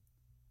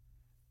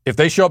if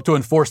they show up to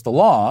enforce the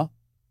law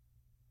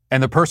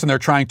and the person they're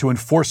trying to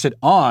enforce it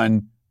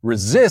on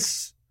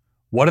resists,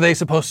 what are they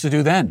supposed to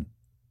do then?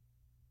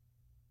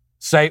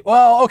 Say,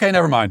 well, okay,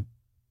 never mind.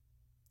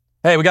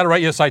 Hey, we got to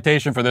write you a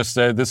citation for this.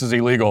 This is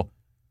illegal.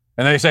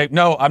 And they say,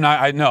 no, I'm not.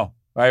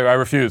 I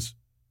refuse.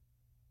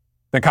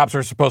 Then cops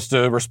are supposed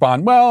to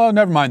respond, well,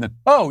 never mind then.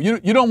 Oh, you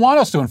don't want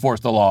us to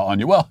enforce the law on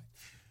you. Well,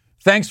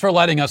 thanks for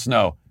letting us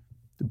know.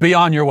 Be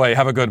on your way.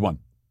 Have a good one.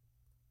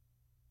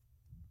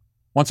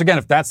 Once again,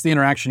 if that's the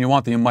interaction you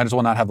want, then you might as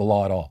well not have the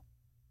law at all.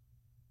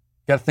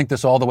 You got to think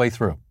this all the way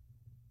through.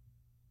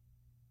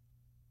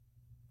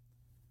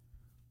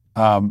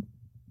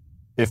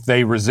 If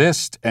they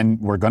resist and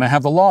we're going to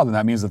have the law, then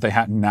that means that they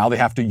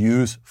have to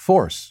use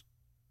force.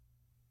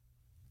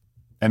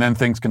 And then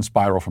things can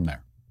spiral from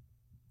there.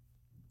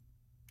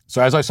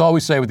 So as I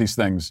always say with these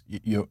things,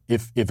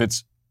 if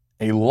it's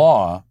a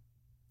law,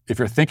 if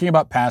you're thinking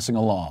about passing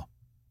a law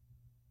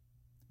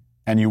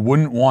and you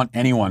wouldn't want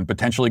anyone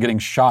potentially getting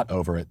shot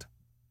over it,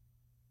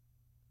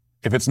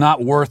 if it's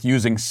not worth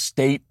using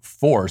state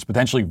force,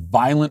 potentially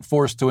violent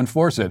force to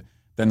enforce it,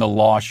 then the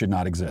law should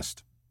not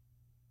exist.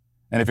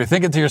 And if you're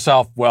thinking to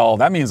yourself, well,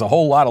 that means a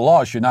whole lot of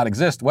laws should not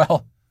exist,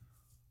 well,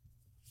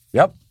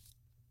 yep,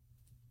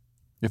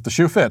 if the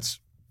shoe fits.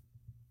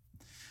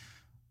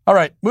 All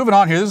right, moving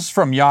on here. This is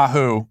from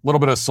Yahoo. A little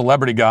bit of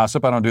celebrity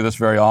gossip. I don't do this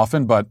very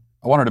often, but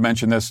I wanted to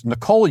mention this.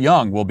 Nicole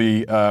Young will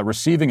be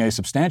receiving a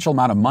substantial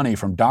amount of money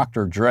from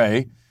Dr.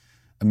 Dre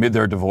amid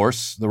their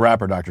divorce. The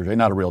rapper Dr. Dre,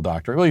 not a real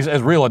doctor. Well, he's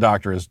as real a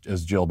doctor as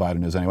Jill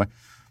Biden is anyway.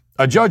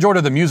 A judge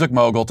ordered the music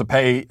mogul to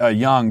pay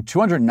Young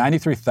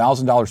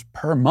 $293,000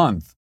 per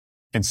month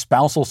in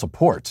spousal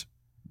support.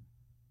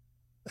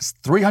 That's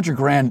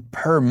 $300,000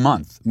 per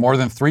month, more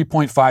than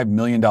 $3.5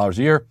 million a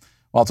year.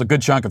 While it's a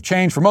good chunk of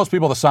change, for most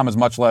people, the sum is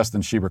much less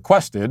than she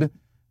requested.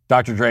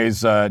 Dr.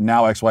 Dre's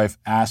now ex-wife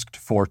asked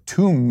for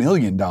 $2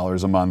 million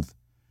a month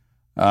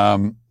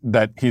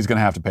that he's going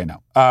to have to pay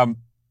now.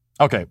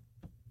 Okay.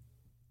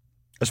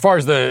 As far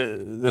as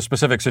the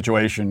specific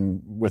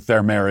situation with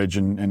their marriage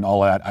and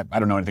all that, I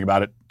don't know anything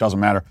about it. Doesn't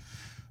matter.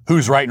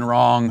 Who's right and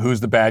wrong, who's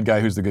the bad guy,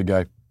 who's the good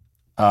guy.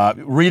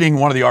 Reading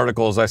one of the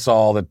articles, I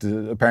saw that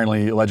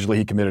allegedly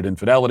he committed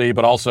infidelity,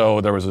 but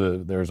also there was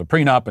a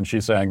prenup, and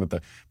she's saying that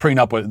the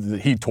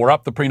prenup he tore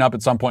up the prenup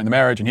at some point in the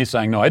marriage, and he's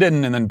saying no, I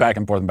didn't, and then back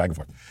and forth and back and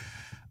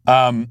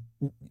forth.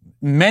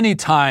 Many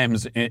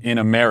times in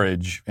a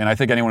marriage, and I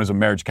think anyone who's a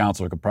marriage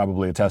counselor could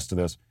probably attest to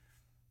this.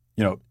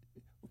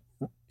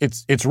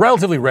 It's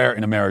relatively rare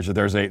in a marriage that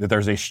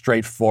there's a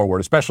straightforward,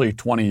 especially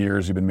 20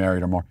 years you've been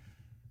married or more.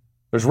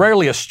 There's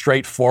rarely a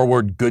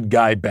straightforward good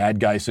guy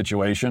bad guy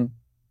situation.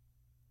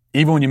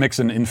 Even when you mix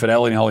in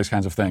infidelity and all these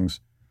kinds of things,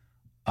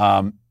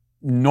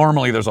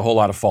 normally there's a whole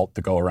lot of fault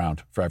to go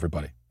around for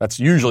everybody. That's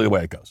usually the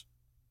way it goes.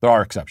 There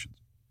are exceptions.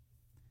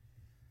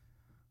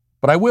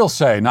 But I will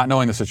say, not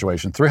knowing the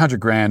situation,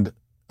 $300,000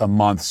 a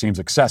month seems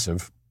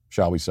excessive,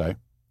 shall we say.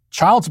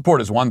 Child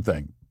support is one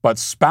thing, but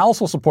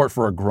spousal support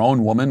for a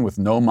grown woman with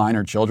no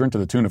minor children to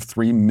the tune of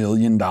 $3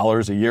 million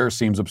a year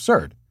seems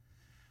absurd.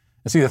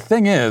 And see, the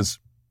thing is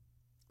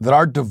that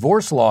our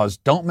divorce laws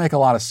don't make a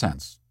lot of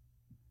sense.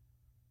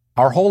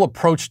 Our whole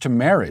approach to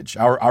marriage,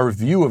 our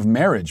view of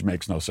marriage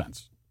makes no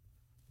sense.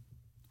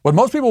 What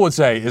most people would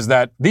say is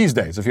that these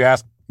days, if you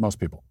ask most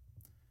people,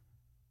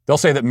 they'll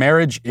say that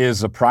marriage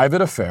is a private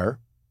affair,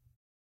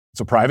 it's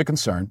a private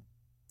concern,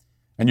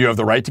 and you have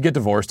the right to get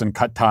divorced and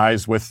cut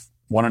ties with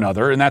one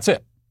another, and that's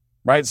it,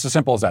 right? It's as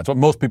simple as that. It's what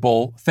most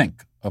people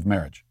think of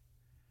marriage.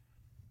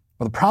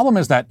 But the problem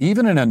is that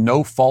even in a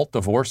no-fault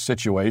divorce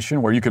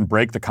situation where you can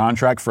break the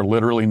contract for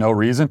literally no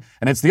reason,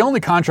 and it's the only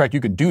contract you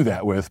could do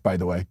that with, by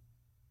the way,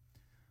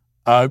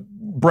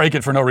 break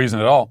it for no reason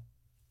at all.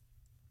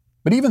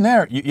 But even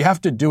there, you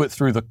have to do it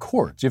through the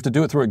courts. You have to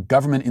do it through a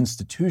government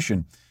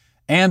institution.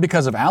 And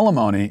because of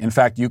alimony, in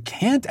fact, you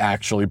can't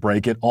actually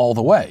break it all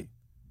the way.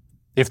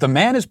 If the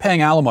man is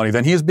paying alimony,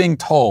 then he is being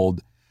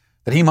told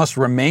that he must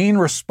remain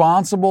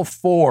responsible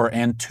for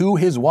and to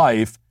his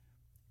wife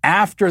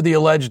after the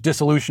alleged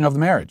dissolution of the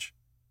marriage.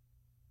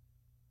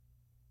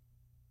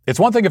 It's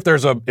one thing if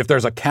there's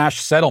a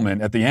cash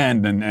settlement at the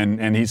end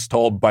and he's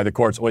told by the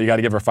courts, well, you got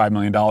to give her $5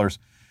 million.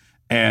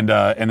 And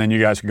then you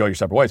guys can go your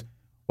separate ways.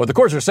 What the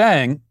courts are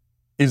saying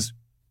is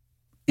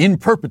in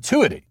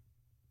perpetuity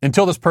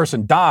until this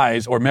person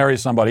dies or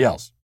marries somebody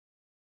else,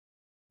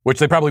 which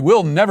they probably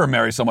will never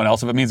marry someone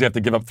else if it means they have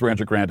to give up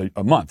 $300,000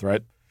 a month,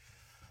 right?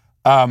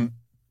 So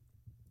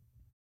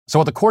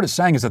what the court is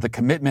saying is that the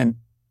commitment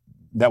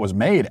that was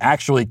made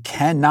actually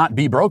cannot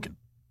be broken.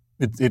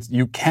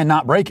 You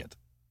cannot break it,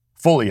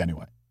 fully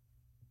anyway.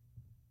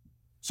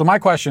 So my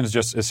question is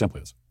just as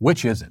simply this.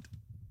 Which is it?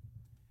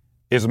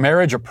 Is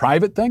marriage a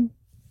private thing?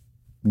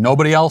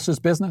 Nobody else's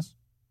business?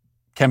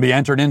 Can be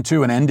entered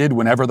into and ended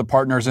whenever the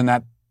partners in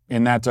that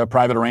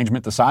private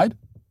arrangement decide?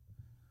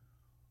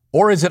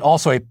 Or is it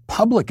also a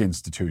public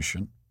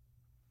institution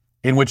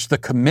in which the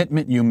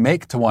commitment you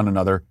make to one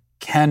another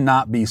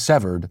cannot be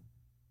severed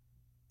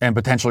and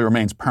potentially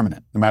remains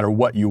permanent, no matter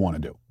what you want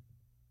to do?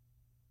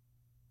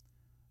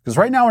 Because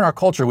right now in our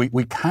culture,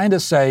 we kind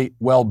of say,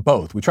 well,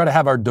 both. We try to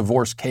have our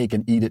divorce cake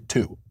and eat it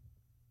too.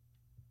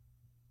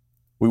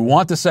 We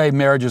want to say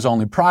marriage is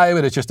only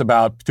private. It's just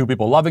about two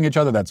people loving each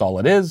other. That's all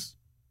it is.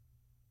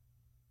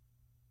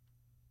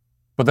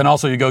 But then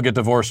also you go get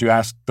divorced. You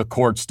ask the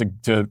courts to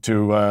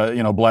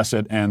bless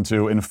it and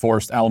to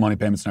enforce alimony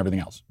payments and everything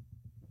else.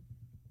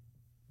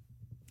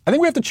 I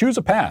think we have to choose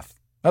a path.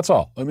 That's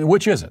all. I mean,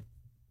 which is it?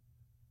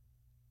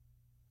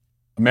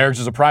 Marriage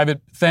is a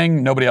private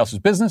thing. Nobody else's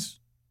business.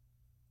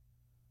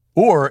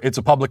 Or it's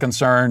a public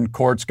concern,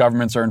 courts,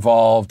 governments are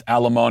involved,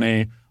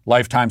 alimony,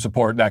 lifetime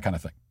support, that kind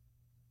of thing.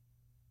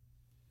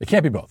 It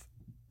can't be both.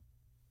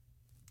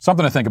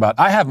 Something to think about.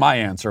 I have my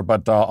answer,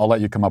 but I'll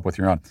let you come up with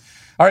your own.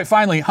 All right,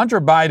 finally,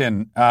 Hunter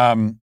Biden,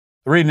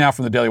 reading now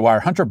from the Daily Wire,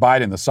 Hunter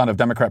Biden, the son of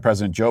Democrat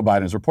President Joe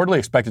Biden, is reportedly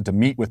expected to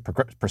meet with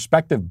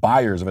prospective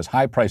buyers of his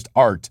high-priced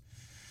art,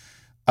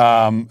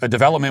 a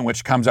development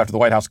which comes after the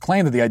White House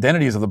claimed that the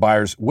identities of the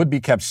buyers would be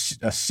kept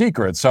a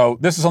secret. So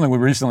this is something we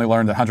recently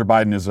learned, that Hunter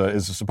Biden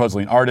is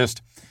supposedly an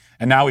artist,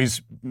 and now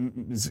he's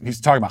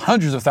talking about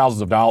hundreds of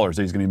thousands of dollars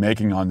that he's going to be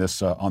making on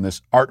this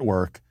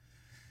artwork,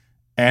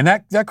 and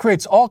that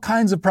creates all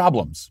kinds of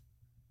problems.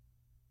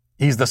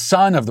 He's the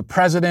son of the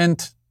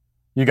president.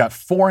 You got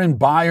foreign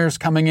buyers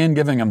coming in,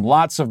 giving him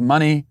lots of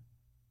money.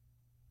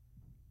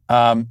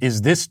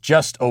 Is this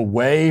just a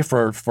way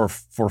for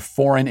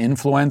foreign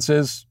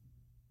influences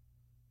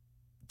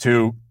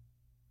to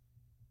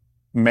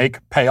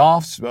make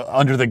payoffs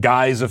under the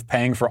guise of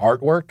paying for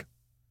artwork?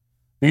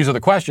 These are the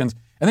questions.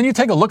 And then you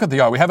take a look at the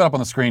art. We have it up on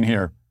the screen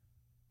here.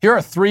 Here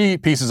are 3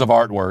 pieces of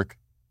artwork.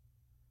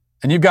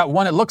 And you've got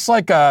one, it looks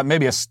like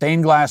maybe a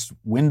stained glass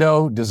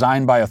window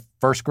designed by a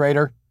first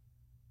grader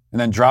and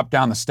then dropped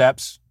down the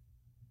steps.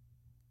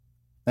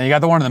 Then you got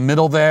the one in the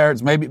middle there.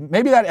 It's maybe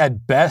that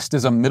at best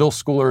is a middle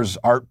schooler's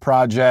art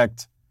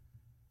project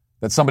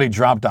that somebody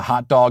dropped a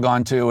hot dog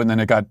onto, and then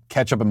it got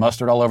ketchup and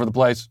mustard all over the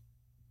place.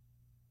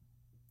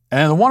 And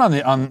then the one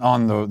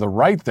on the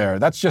right there,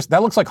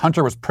 that looks like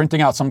Hunter was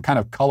printing out some kind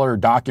of color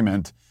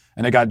document,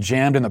 and it got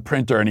jammed in the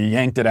printer, and he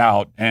yanked it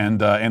out, and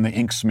the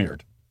ink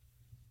smeared.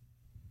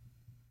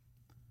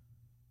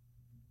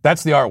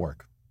 That's the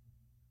artwork.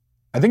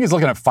 I think he's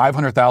looking at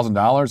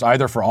 $500,000,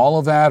 either for all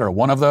of that or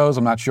one of those.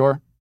 I'm not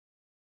sure.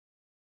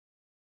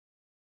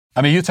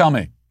 I mean, you tell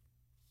me.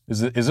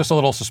 Is this a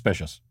little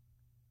suspicious?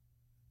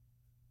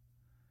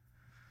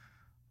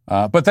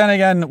 But then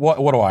again,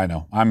 what do I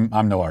know?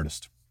 I'm no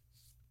artist.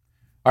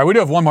 All right, we do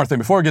have one more thing.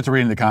 Before we get to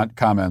reading the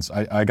comments,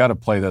 I got to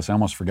play this. I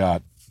almost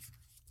forgot.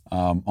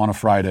 On a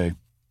Friday.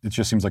 It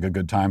just seems like a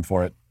good time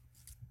for it.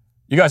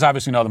 You guys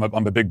obviously know that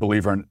I'm a big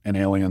believer in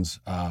aliens.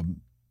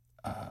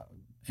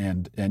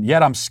 And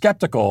yet I'm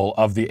skeptical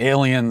of the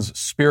alien's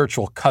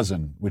spiritual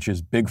cousin, which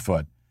is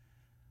Bigfoot.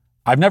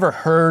 I've never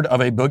heard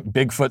of a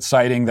Bigfoot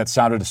sighting that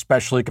sounded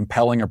especially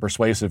compelling or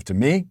persuasive to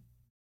me.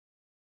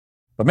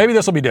 But maybe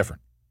this will be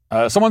different.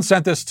 Someone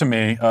sent this to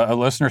me. A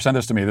listener sent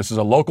this to me. This is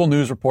a local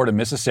news report in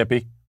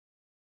Mississippi.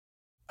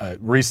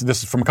 This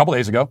is from a couple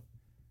days ago.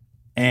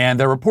 And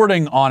they're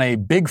reporting on a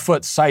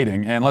Bigfoot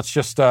sighting. And let's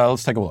take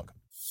a look.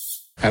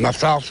 And I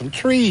saw some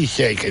trees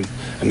shaking.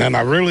 And then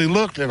I really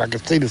looked and I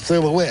could see the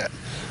silhouette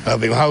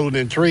of him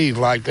holding trees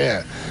like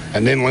that.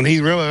 And then when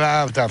he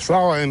realized I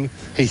saw him,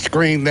 he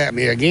screamed at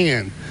me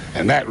again.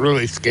 And that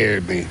really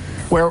scared me.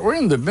 Well, we're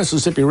in the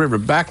Mississippi River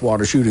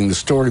backwater shooting the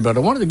story, but I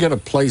wanted to get a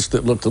place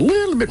that looked a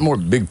little bit more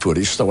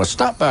Bigfootish, so I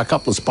stopped by a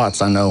couple of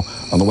spots I know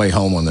on the way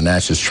home on the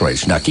Natchez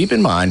Trace. Now, keep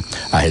in mind,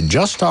 I had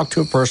just talked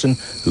to a person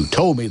who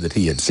told me that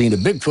he had seen a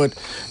Bigfoot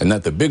and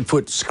that the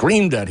Bigfoot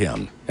screamed at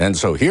him. And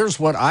so here's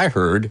what I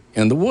heard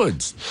in the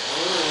woods.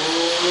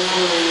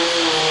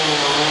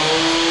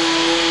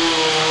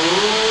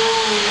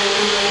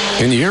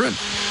 Can you hear it?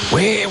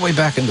 Way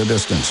back in the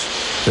distance.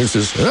 There's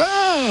this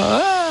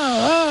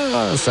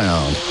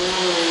sound.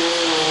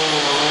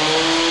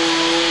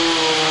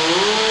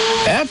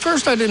 At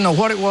first, I didn't know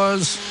what it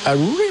was. I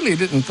really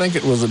didn't think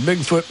it was a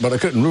Bigfoot, but I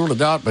couldn't rule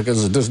it out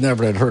because I just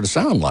never had heard a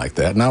sound like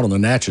that, not on the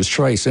Natchez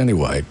Trace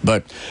anyway.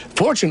 But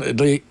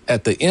fortunately,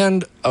 at the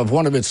end of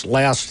one of its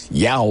last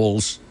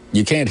yowls,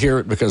 you can't hear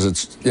it because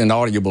it's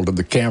inaudible to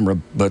the camera,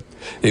 but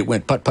it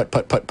went put, put,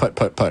 put, put, put,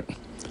 put, put.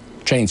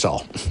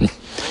 chainsaw.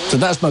 So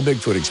that's my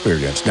Bigfoot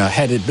experience. Now,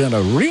 had it been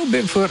a real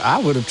Bigfoot, I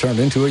would have turned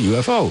into a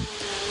UFO,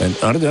 an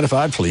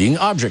unidentified fleeing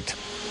object.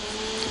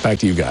 Back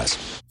to you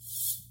guys.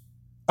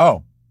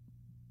 Oh,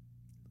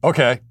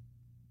 okay.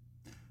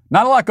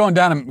 Not a lot going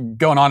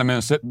on in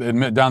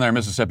Mississippi, down there in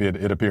Mississippi.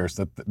 It appears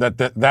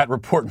that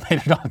report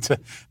made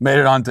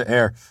it onto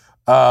air.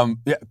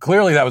 Yeah,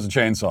 clearly that was a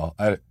chainsaw.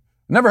 I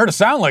never heard a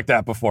sound like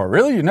that before.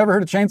 Really, you never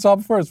heard a chainsaw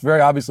before? It's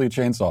very obviously a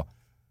chainsaw.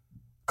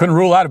 Couldn't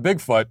rule out a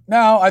Bigfoot.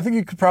 No, I think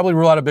you could probably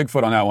rule out a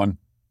Bigfoot on that one.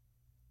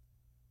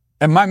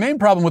 And my main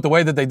problem with the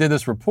way that they did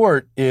this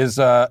report is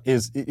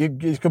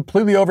it's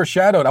completely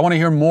overshadowed. I want to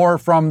hear more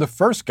from the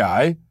first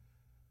guy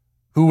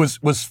who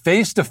was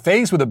face to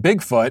face with a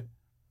Bigfoot,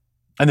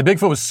 and the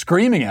Bigfoot was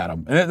screaming at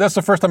him. And that's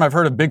the first time I've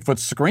heard of Bigfoot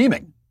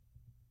screaming.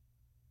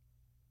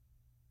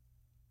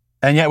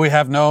 And yet we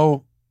have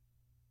no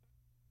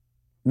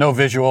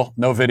visual,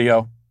 no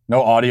video,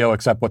 no audio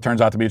except what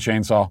turns out to be a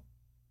chainsaw.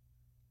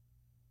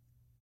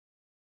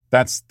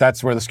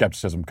 That's where the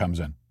skepticism comes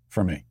in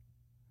for me.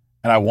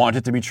 And I want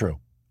it to be true.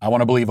 I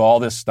want to believe all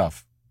this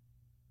stuff.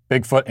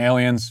 Bigfoot,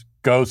 aliens,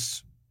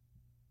 ghosts.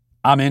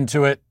 I'm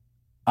into it.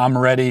 I'm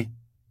ready.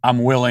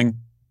 I'm willing.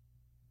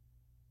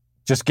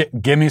 Just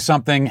give me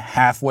something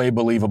halfway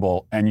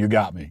believable, and you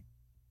got me.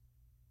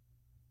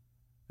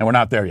 And we're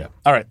not there yet.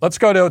 All right, let's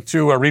go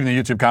to reading the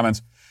YouTube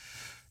comments.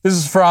 This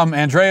is from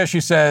Andrea.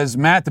 She says,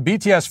 Matt, the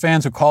BTS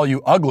fans who call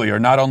you ugly are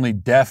not only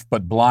deaf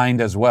but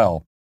blind as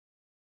well.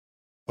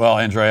 Well,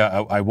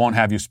 Andrea, I won't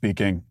have you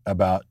speaking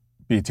about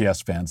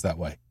BTS fans that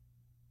way.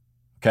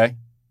 Okay?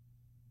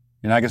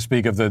 You're not going to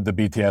speak of the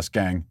BTS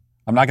gang.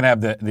 I'm not going to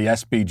have the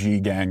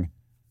SBG gang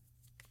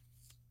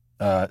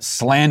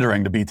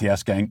slandering the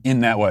BTS gang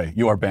in that way.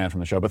 You are banned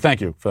from the show, but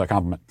thank you for that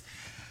compliment.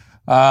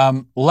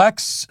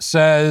 Lex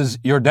says,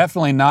 you're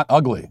definitely not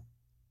ugly.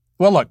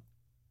 Well, look,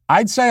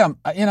 I'd say I'm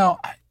a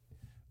solid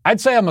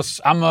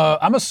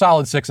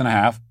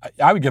 6.5.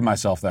 I would give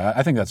myself that.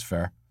 I think that's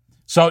fair.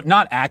 So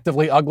not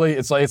actively ugly.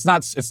 It's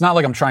not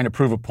like I'm trying to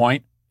prove a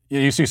point.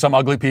 You see some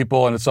ugly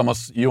people, and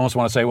you almost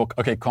want to say, well,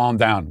 okay, calm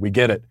down. We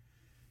get it.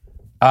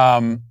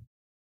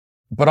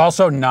 But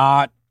also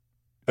not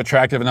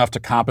attractive enough to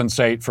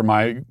compensate for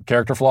my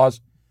character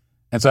flaws.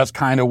 And so that's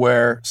kind of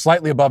where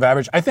slightly above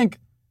average. I think,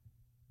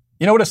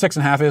 you know what a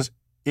 6.5 is?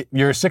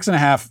 You're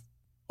 6.5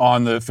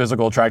 on the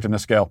physical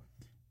attractiveness scale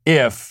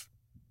if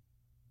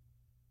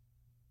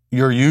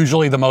you're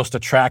usually the most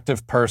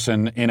attractive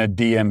person in a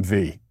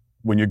DMV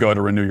when you go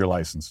to renew your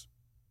license.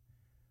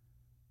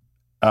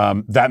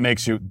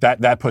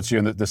 That puts you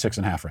in the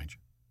 6.5 range.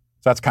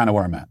 So that's kind of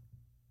where I'm at.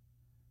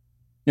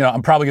 You know,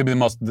 I'm probably going to be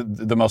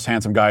the most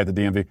handsome guy at the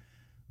DMV.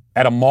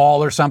 At a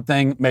mall or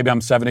something, maybe I'm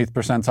 70th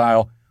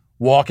percentile.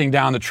 Walking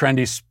down the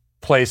trendy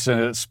place in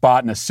a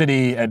spot in a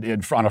city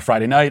on a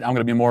Friday night, I'm going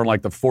to be more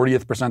like the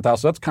 40th percentile.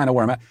 So that's kind of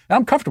where I'm at. And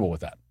I'm comfortable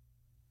with that.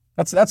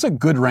 That's a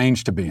good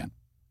range to be in.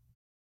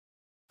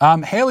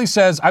 Haley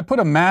says, I put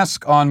a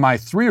mask on my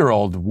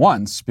 3-year-old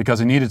once because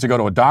he needed to go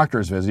to a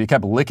doctor's visit. He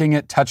kept licking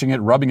it, touching it,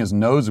 rubbing his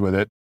nose with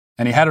it,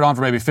 and he had it on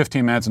for maybe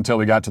 15 minutes until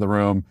we got to the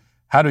room.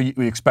 How do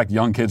we expect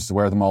young kids to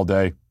wear them all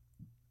day?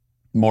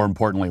 More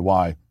importantly,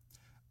 why?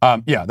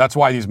 Yeah, that's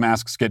why these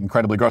masks get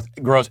incredibly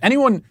gross.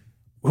 Anyone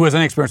who has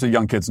any experience with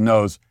young kids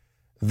knows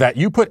that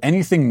you put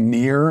anything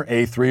near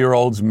a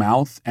 3-year-old's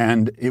mouth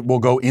and it will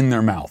go in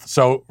their mouth.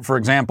 So, for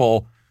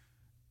example,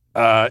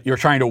 you're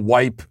trying to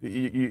wipe,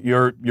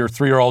 your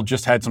 3-year-old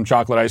just had some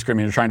chocolate ice cream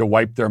and you're trying to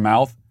wipe their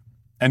mouth,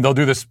 and they'll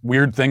do this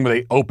weird thing where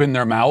they open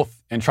their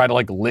mouth and try to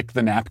like lick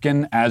the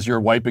napkin as you're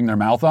wiping their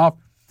mouth off.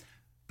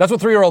 That's what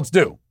 3-year-olds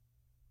do.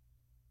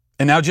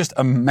 And now just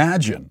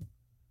imagine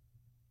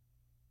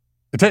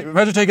taking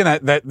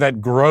that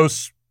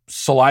gross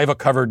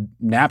saliva-covered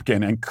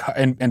napkin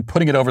and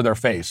putting it over their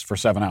face for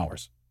 7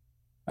 hours.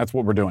 That's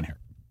what we're doing here.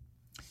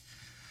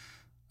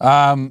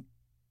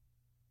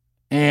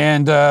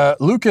 And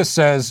Lucas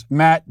says,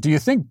 Matt, do you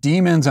think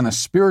demons in the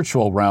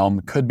spiritual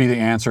realm could be the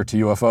answer to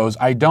UFOs?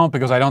 I don't,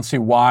 because I don't see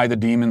why the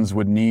demons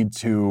would need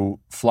to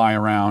fly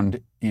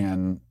around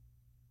in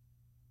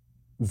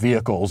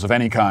vehicles of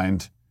any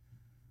kind,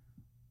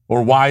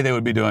 or why they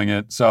would be doing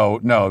it. So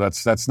no,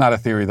 that's not a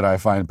theory that I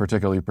find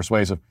particularly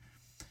persuasive.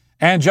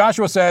 And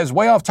Joshua says,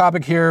 way off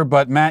topic here,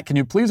 but Matt, can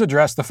you please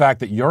address the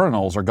fact that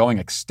urinals are going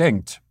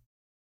extinct?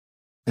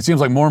 It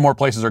seems like more and more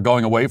places are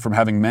going away from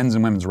having men's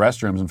and women's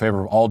restrooms in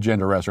favor of all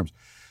gender restrooms.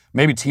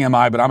 Maybe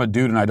TMI, but I'm a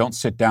dude and I don't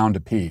sit down to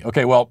pee.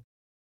 Okay, well,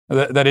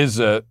 that is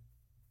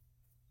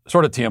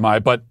sort of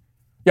TMI, but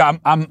yeah,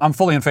 I'm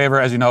fully in favor,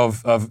 as you know,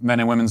 of men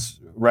and women's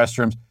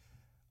restrooms.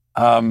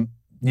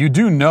 You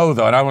do know,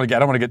 though, and I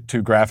don't want to get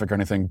too graphic or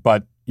anything,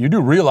 but you do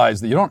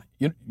realize that you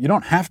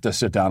don't have to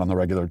sit down on the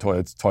regular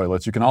toilets.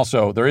 You can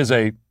also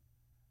you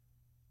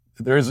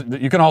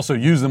can also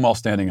use them while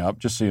standing up.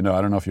 Just so you know,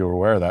 I don't know if you were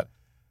aware of that.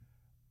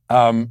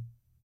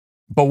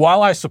 But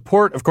while I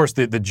support, of course,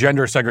 the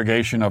gender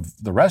segregation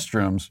of the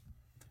restrooms,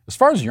 as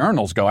far as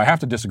urinals go, I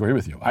have to disagree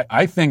with you.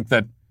 I think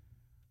that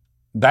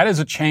is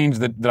a change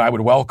that I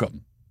would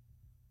welcome.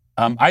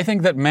 I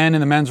think that men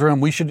in the men's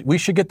room, we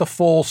should get the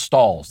full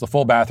stalls, the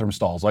full bathroom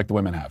stalls like the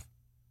women have.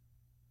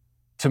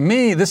 To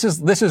me, this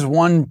is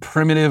one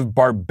primitive,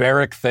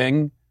 barbaric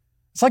thing.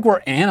 It's like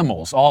we're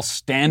animals all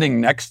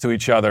standing next to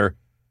each other.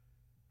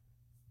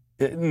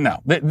 No,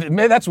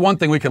 that's one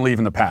thing we can leave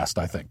in the past,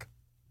 I think.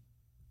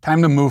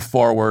 Time to move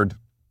forward.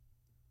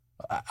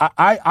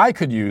 I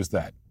could use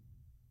that.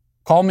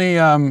 Call me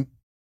a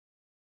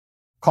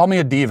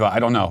diva, I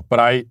don't know, but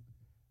I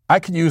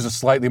could use a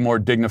slightly more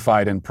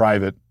dignified and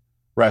private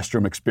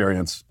restroom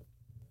experience.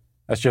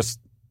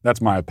 That's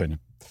my opinion.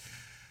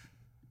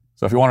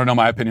 So if you want to know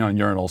my opinion on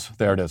urinals,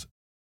 there it is.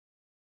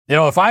 You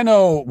know, if I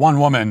know one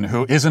woman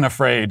who isn't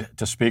afraid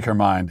to speak her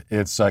mind,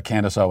 it's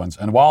Candace Owens.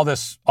 And while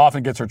this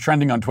often gets her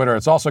trending on Twitter,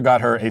 it's also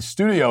got her a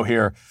studio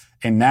here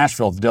in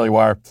Nashville at the Daily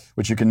Wire,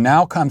 which you can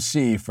now come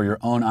see for your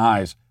own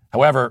eyes.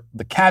 However,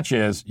 the catch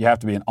is you have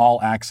to be an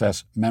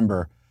all-access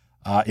member.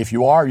 If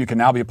you are, you can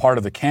now be a part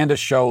of the Candace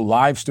Show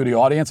live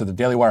studio audience at the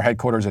Daily Wire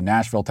headquarters in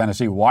Nashville,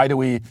 Tennessee. Why do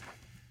we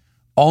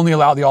only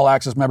allow the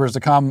all-access members to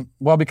come?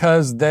 Well,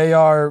 because they're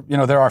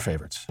our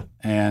favorites.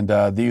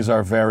 And these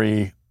are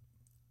very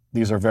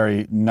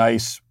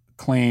nice,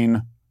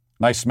 clean,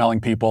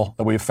 nice-smelling people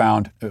that we've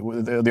found,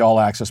 the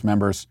all-access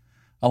members,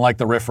 unlike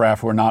the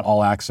riffraff who are not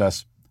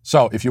all-access.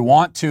 So if you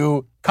want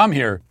to come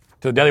here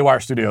to the Daily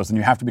Wire studios, then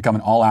you have to become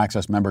an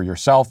all-access member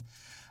yourself.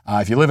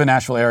 If you live in the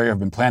Nashville area, have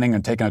been planning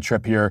on taking a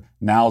trip here,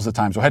 now's the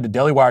time. So head to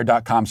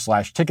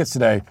dailywire.com/tickets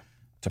today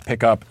to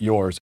pick up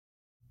yours.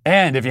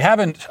 And if you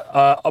haven't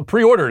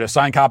pre-ordered a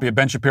signed copy of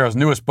Ben Shapiro's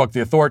newest book,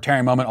 The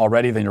Authoritarian Moment,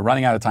 already, then you're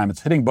running out of time.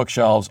 It's hitting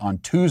bookshelves on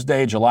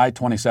Tuesday, July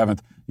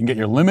 27th. You can get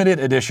your limited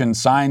edition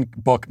signed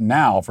book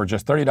now for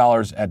just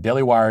 $30 at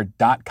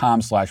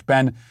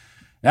dailywire.com/Ben.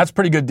 That's a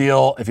pretty good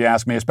deal, if you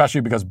ask me,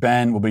 especially because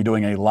Ben will be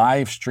doing a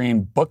live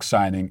stream book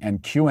signing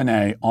and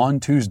Q&A on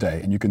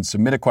Tuesday, and you can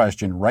submit a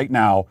question right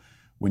now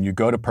when you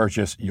go to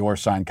purchase your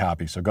signed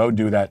copy. So go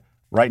do that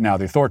right now.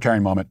 The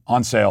Authoritarian Moment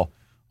on sale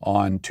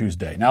on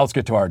Tuesday. Now let's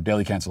get to our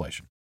daily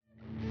cancellation.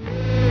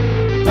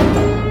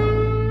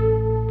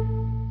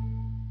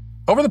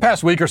 Over the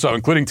past week or so,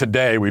 including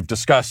today, we've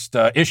discussed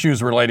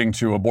issues relating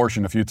to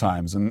abortion a few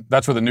times, and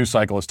that's where the news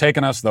cycle has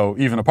taken us, though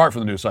even apart from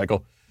the news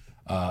cycle,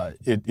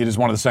 it is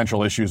one of the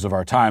central issues of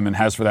our time and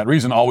has, for that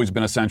reason, always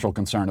been a central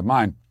concern of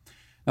mine.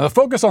 Now, the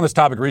focus on this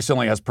topic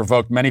recently has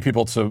provoked many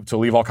people to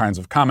leave all kinds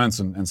of comments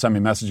and send me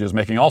messages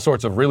making all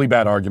sorts of really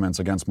bad arguments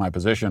against my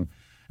position.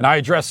 And I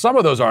addressed some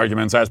of those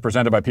arguments as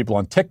presented by people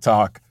on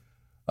TikTok.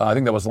 I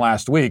think that was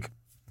last week.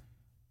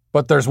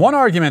 But there's one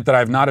argument that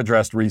I've not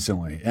addressed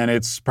recently, and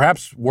it's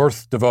perhaps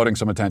worth devoting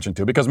some attention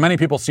to because many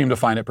people seem to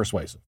find it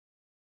persuasive.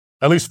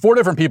 At least 4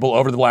 different people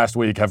over the last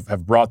week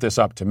have brought this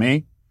up to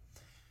me.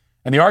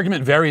 And the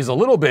argument varies a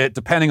little bit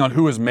depending on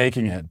who is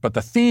making it, but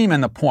the theme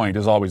and the point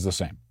is always the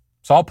same.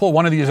 So I'll pull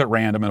one of these at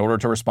random in order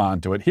to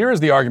respond to it. Here is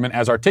the argument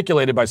as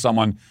articulated by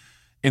someone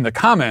in the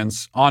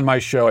comments on my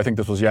show. I think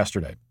this was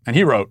yesterday. And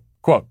he wrote,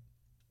 quote,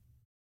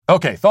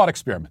 "Okay, thought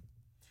experiment.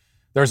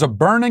 There's a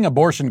burning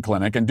abortion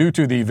clinic, and due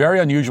to the very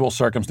unusual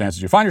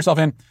circumstances you find yourself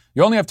in,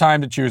 you only have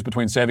time to choose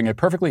between saving a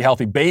perfectly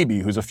healthy baby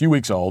who's a few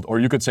weeks old, or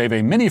you could save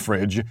a mini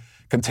fridge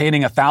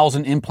containing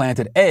 1,000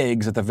 implanted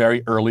eggs at the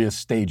very earliest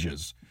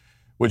stages.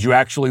 Would you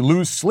actually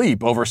lose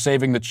sleep over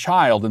saving the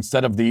child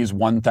instead of these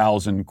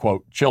 1,000,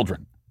 quote,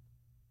 children?"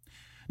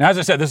 Now, as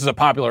I said, this is a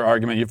popular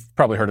argument. You've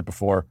probably heard it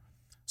before.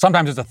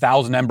 Sometimes it's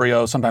 1,000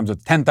 embryos, sometimes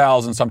it's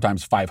 10,000,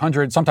 sometimes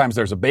 500. Sometimes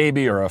there's a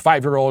baby or a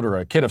 5-year-old or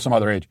a kid of some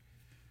other age.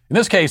 In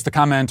this case, the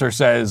commenter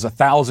says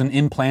 1,000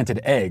 implanted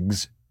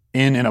eggs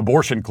in an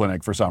abortion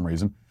clinic for some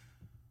reason.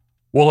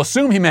 We'll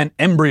assume he meant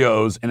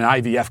embryos in an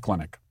IVF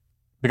clinic,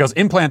 because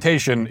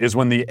implantation is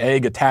when the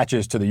egg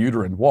attaches to the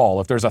uterine wall.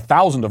 If there's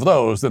 1,000 of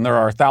those, then there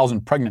are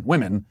 1,000 pregnant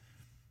women.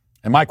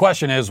 And my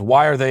question is,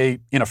 why are they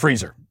in a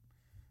freezer?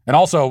 And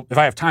also, if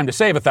I have time to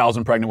save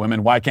 1,000 pregnant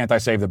women, why can't I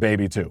save the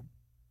baby too?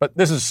 But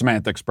this is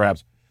semantics,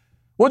 perhaps.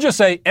 We'll just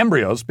say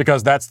embryos,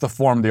 because that's the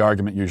form the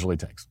argument usually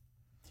takes.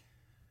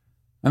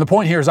 And the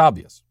point here is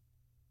obvious.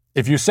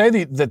 If you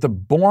say that the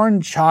born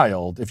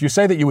child, if you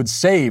say that you would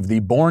save the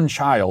born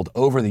child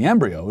over the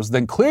embryos,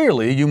 then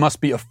clearly you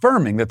must be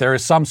affirming that there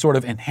is some sort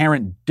of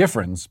inherent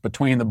difference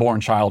between the born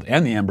child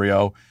and the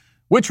embryo,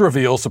 which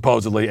reveals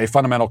supposedly a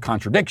fundamental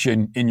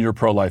contradiction in your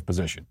pro-life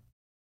position.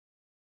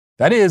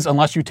 That is,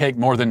 unless you take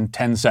more than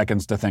 10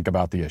 seconds to think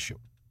about the issue,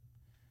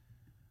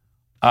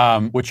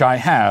 which I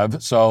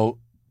have. So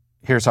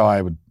here's how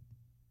I would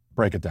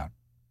break it down.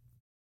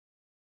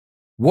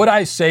 Would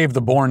I save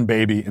the born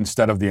baby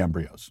instead of the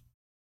embryos?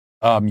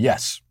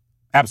 Yes,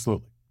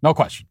 absolutely. No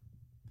question.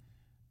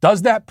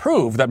 Does that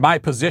prove that my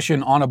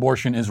position on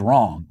abortion is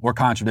wrong or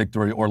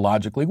contradictory or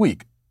logically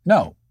weak?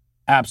 No,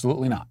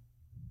 absolutely not.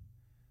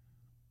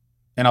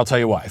 And I'll tell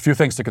you why. A few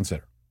things to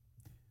consider.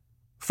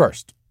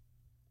 First,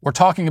 we're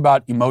talking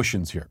about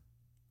emotions here,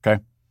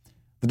 okay?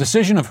 The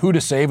decision of who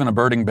to save in a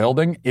burning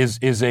building is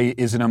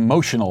an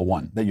emotional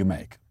one that you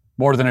make,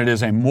 more than it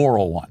is a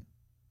moral one.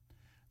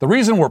 The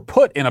reason we're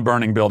put in a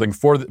burning building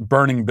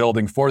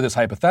for this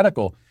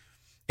hypothetical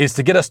is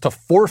to get us to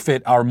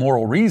forfeit our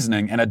moral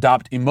reasoning and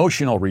adopt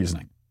emotional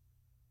reasoning.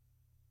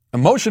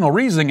 Emotional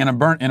reasoning in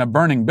a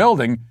burning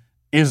building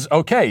is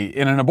okay.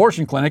 In an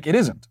abortion clinic, it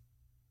isn't.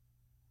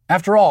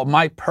 After all,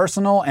 my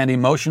personal and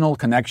emotional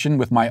connection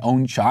with my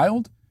own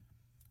child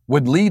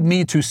would lead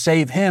me to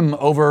save him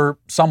over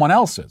someone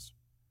else's.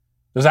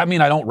 Does that mean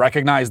I don't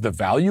recognize the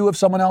value of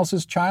someone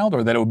else's child,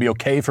 or that it would be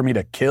okay for me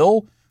to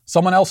kill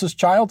someone else's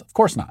child? Of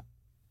course not.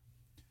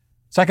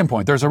 Second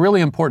point, there's a really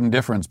important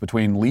difference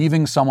between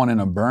leaving someone in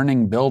a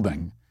burning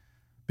building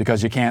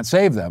because you can't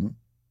save them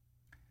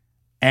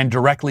and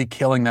directly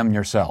killing them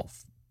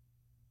yourself.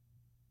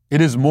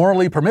 It is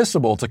morally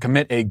permissible to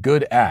commit a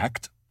good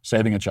act,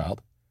 saving a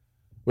child,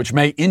 which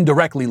may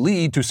indirectly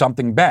lead to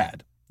something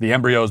bad, the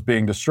embryos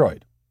being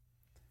destroyed.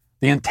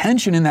 The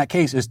intention in that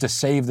case is to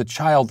save the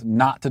child,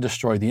 not to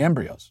destroy the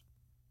embryos.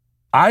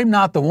 I'm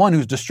not the one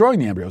who's destroying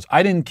the embryos.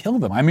 I didn't kill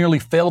them. I merely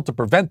failed to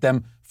prevent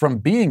them from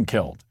being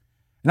killed.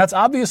 And that's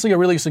obviously a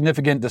really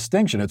significant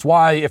distinction. It's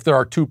why if there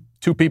are two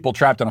people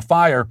trapped in a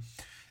fire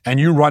and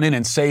you run in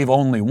and save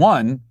only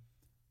one,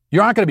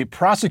 you're not going to be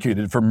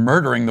prosecuted for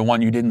murdering the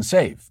one you didn't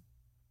save.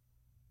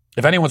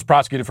 If anyone's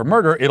prosecuted for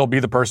murder, it'll be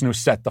the person who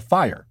set the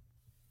fire.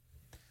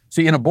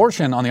 See, in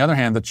abortion, on the other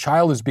hand, the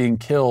child is being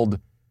killed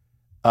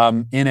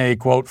in a,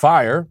 quote,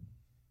 fire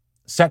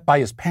set by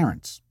his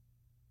parents.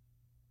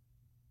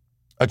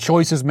 A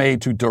choice is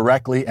made to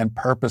directly and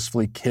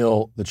purposefully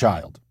kill the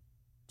child.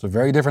 It's a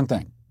very different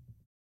thing.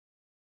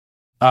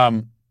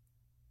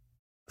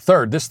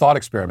 Third, this thought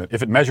experiment,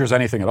 if it measures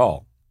anything at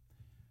all,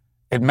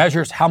 it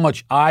measures how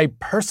much I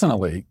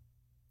personally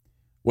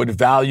would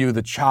value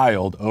the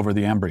child over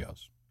the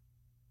embryos.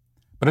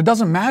 But it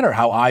doesn't matter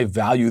how I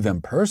value them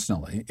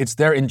personally. It's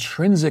their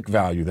intrinsic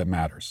value that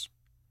matters.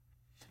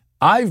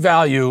 I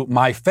value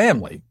my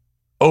family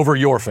over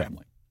your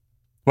family,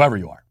 whoever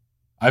you are.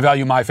 I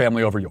value my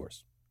family over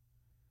yours.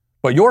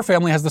 But your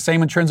family has the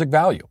same intrinsic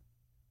value.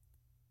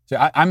 See,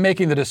 I'm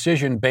making the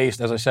decision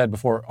based, as I said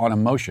before, on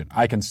emotion.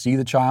 I can see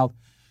the child.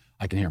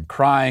 I can hear him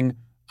crying.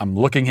 I'm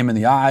looking him in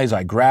the eyes.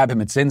 I grab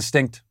him. It's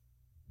instinct.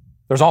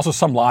 There's also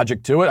some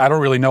logic to it. I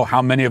don't really know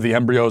how many of the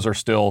embryos are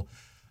still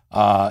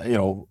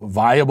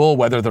viable,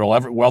 whether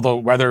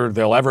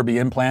they'll ever be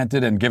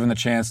implanted and given the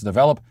chance to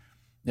develop.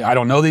 I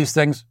don't know these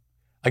things.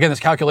 Again,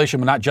 this calculation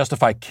would not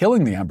justify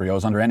killing the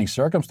embryos under any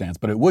circumstance,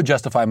 but it would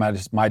justify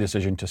my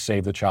decision to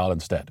save the child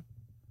instead.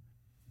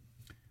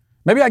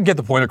 Maybe I can get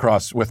the point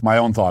across with my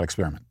own thought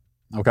experiment,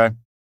 okay?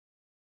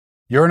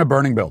 You're in a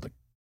burning building.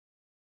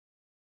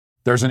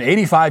 There's an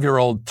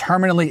 85-year-old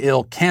terminally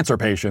ill cancer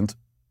patient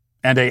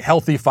and a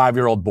healthy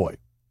 5-year-old boy.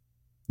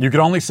 You could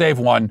only save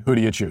one. Who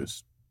do you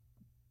choose?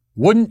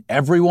 Wouldn't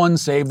everyone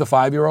save the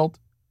 5-year-old?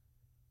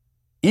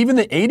 Even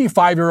the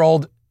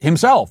 85-year-old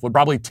himself would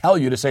probably tell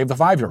you to save the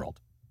 5-year-old.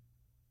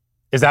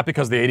 Is that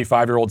because the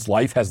 85-year-old's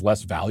life has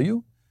less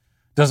value?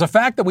 Does the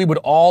fact that we would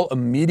all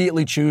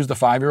immediately choose the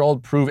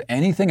 5-year-old prove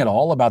anything at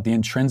all about the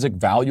intrinsic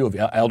value of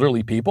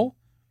elderly people?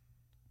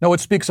 No, it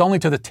speaks only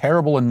to the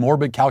terrible and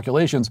morbid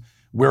calculations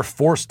we're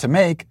forced to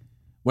make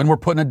when we're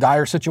put in a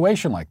dire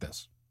situation like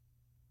this.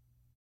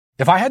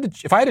 If I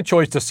had a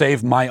choice to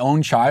save my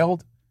own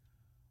child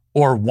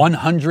or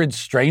 100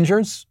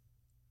 strangers,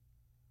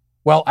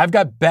 well, I've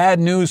got bad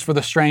news for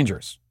the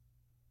strangers.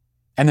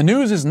 And the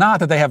news is not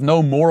that they have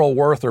no moral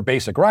worth or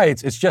basic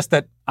rights. It's just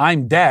that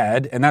I'm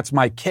dad and that's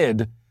my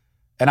kid,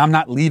 and I'm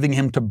not leaving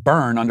him to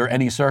burn under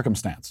any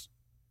circumstance.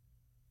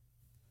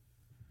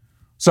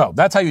 So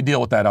that's how you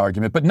deal with that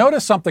argument. But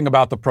notice something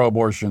about the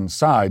pro-abortion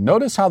side.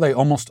 Notice how they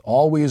almost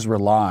always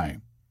rely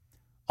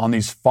on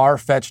these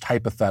far-fetched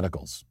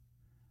hypotheticals.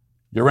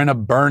 You're in a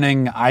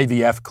burning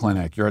IVF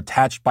clinic. You're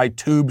attached by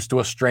tubes to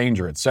a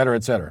stranger, et cetera,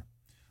 et cetera.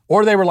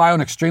 Or they rely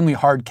on extremely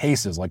hard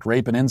cases like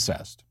rape and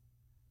incest.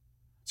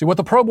 See, what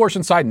the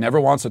pro-abortion side never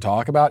wants to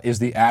talk about is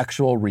the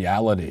actual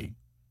reality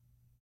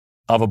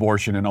of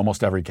abortion in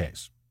almost every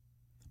case.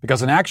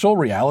 Because in actual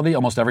reality,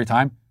 almost every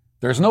time,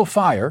 there's no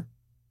fire.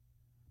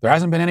 There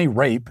hasn't been any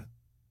rape.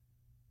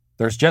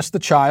 There's just the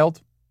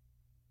child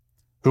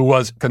who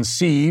was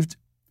conceived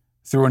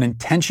through an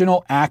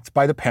intentional act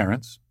by the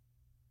parents.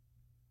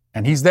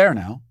 And he's there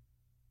now.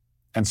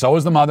 And so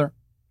is the mother.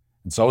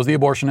 And so is the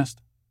abortionist.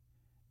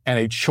 And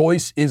a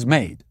choice is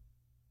made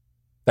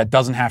that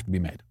doesn't have to be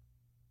made.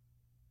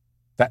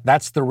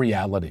 That's the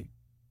reality.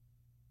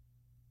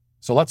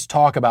 So let's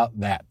talk about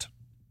that.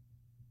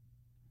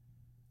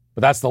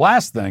 But that's the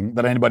last thing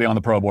that anybody on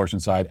the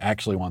pro-abortion side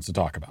actually wants to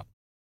talk about,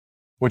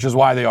 which is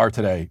why they are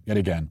today, yet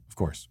again, of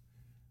course,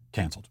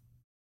 canceled.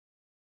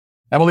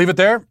 And we'll leave it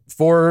there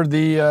for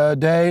the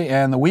day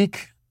and the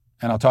week,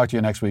 and I'll talk to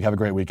you next week. Have a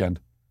great weekend.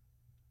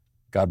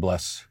 God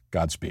bless.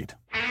 Godspeed.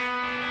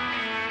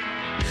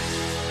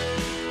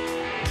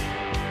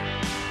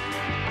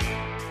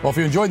 Well, if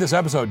you enjoyed this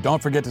episode,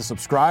 don't forget to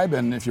subscribe.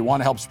 And if you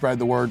want to help spread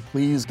the word,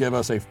 please give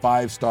us a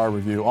 5-star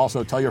review.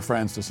 Also, tell your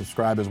friends to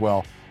subscribe as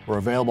well. We're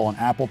available on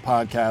Apple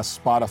Podcasts,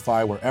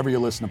 Spotify, wherever you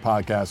listen to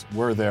podcasts,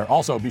 we're there.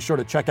 Also, be sure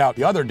to check out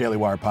the other Daily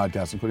Wire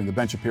podcasts, including The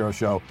Ben Shapiro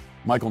Show,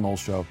 Michael Knowles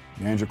Show,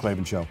 The Andrew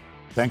Klavan Show.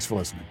 Thanks for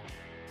listening.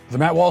 The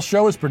Matt Walsh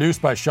Show is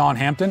produced by Sean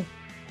Hampton,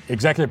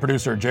 executive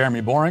producer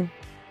Jeremy Boring.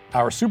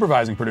 Our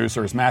supervising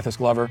producer is Mathis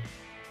Glover.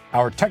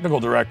 Our technical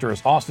director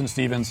is Austin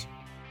Stevens.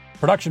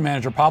 Production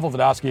manager Pavel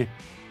Vodosky.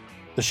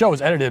 The show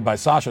is edited by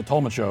Sasha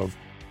Tolmachov.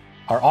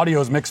 Our audio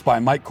is mixed by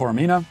Mike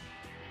Coromina.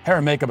 Hair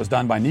and makeup is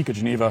done by Nika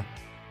Geneva.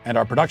 And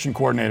our production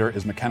coordinator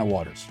is McKenna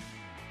Waters.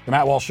 The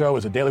Matt Walsh Show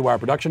is a Daily Wire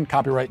production,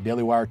 copyright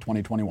Daily Wire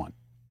 2021.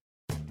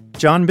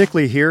 John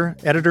Bickley here,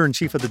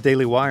 editor-in-chief of the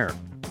Daily Wire.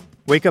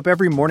 Wake up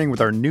every morning with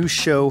our new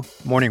show,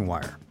 Morning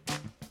Wire.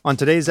 On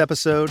today's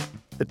episode,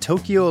 the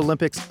Tokyo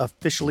Olympics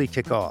officially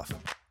kick off.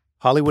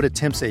 Hollywood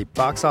attempts a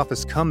box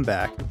office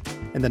comeback,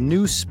 and the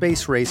new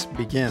space race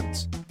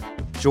begins.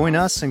 Join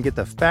us and get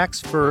the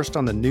facts first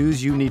on the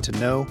news you need to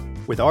know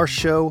with our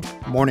show,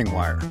 Morning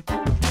Wire.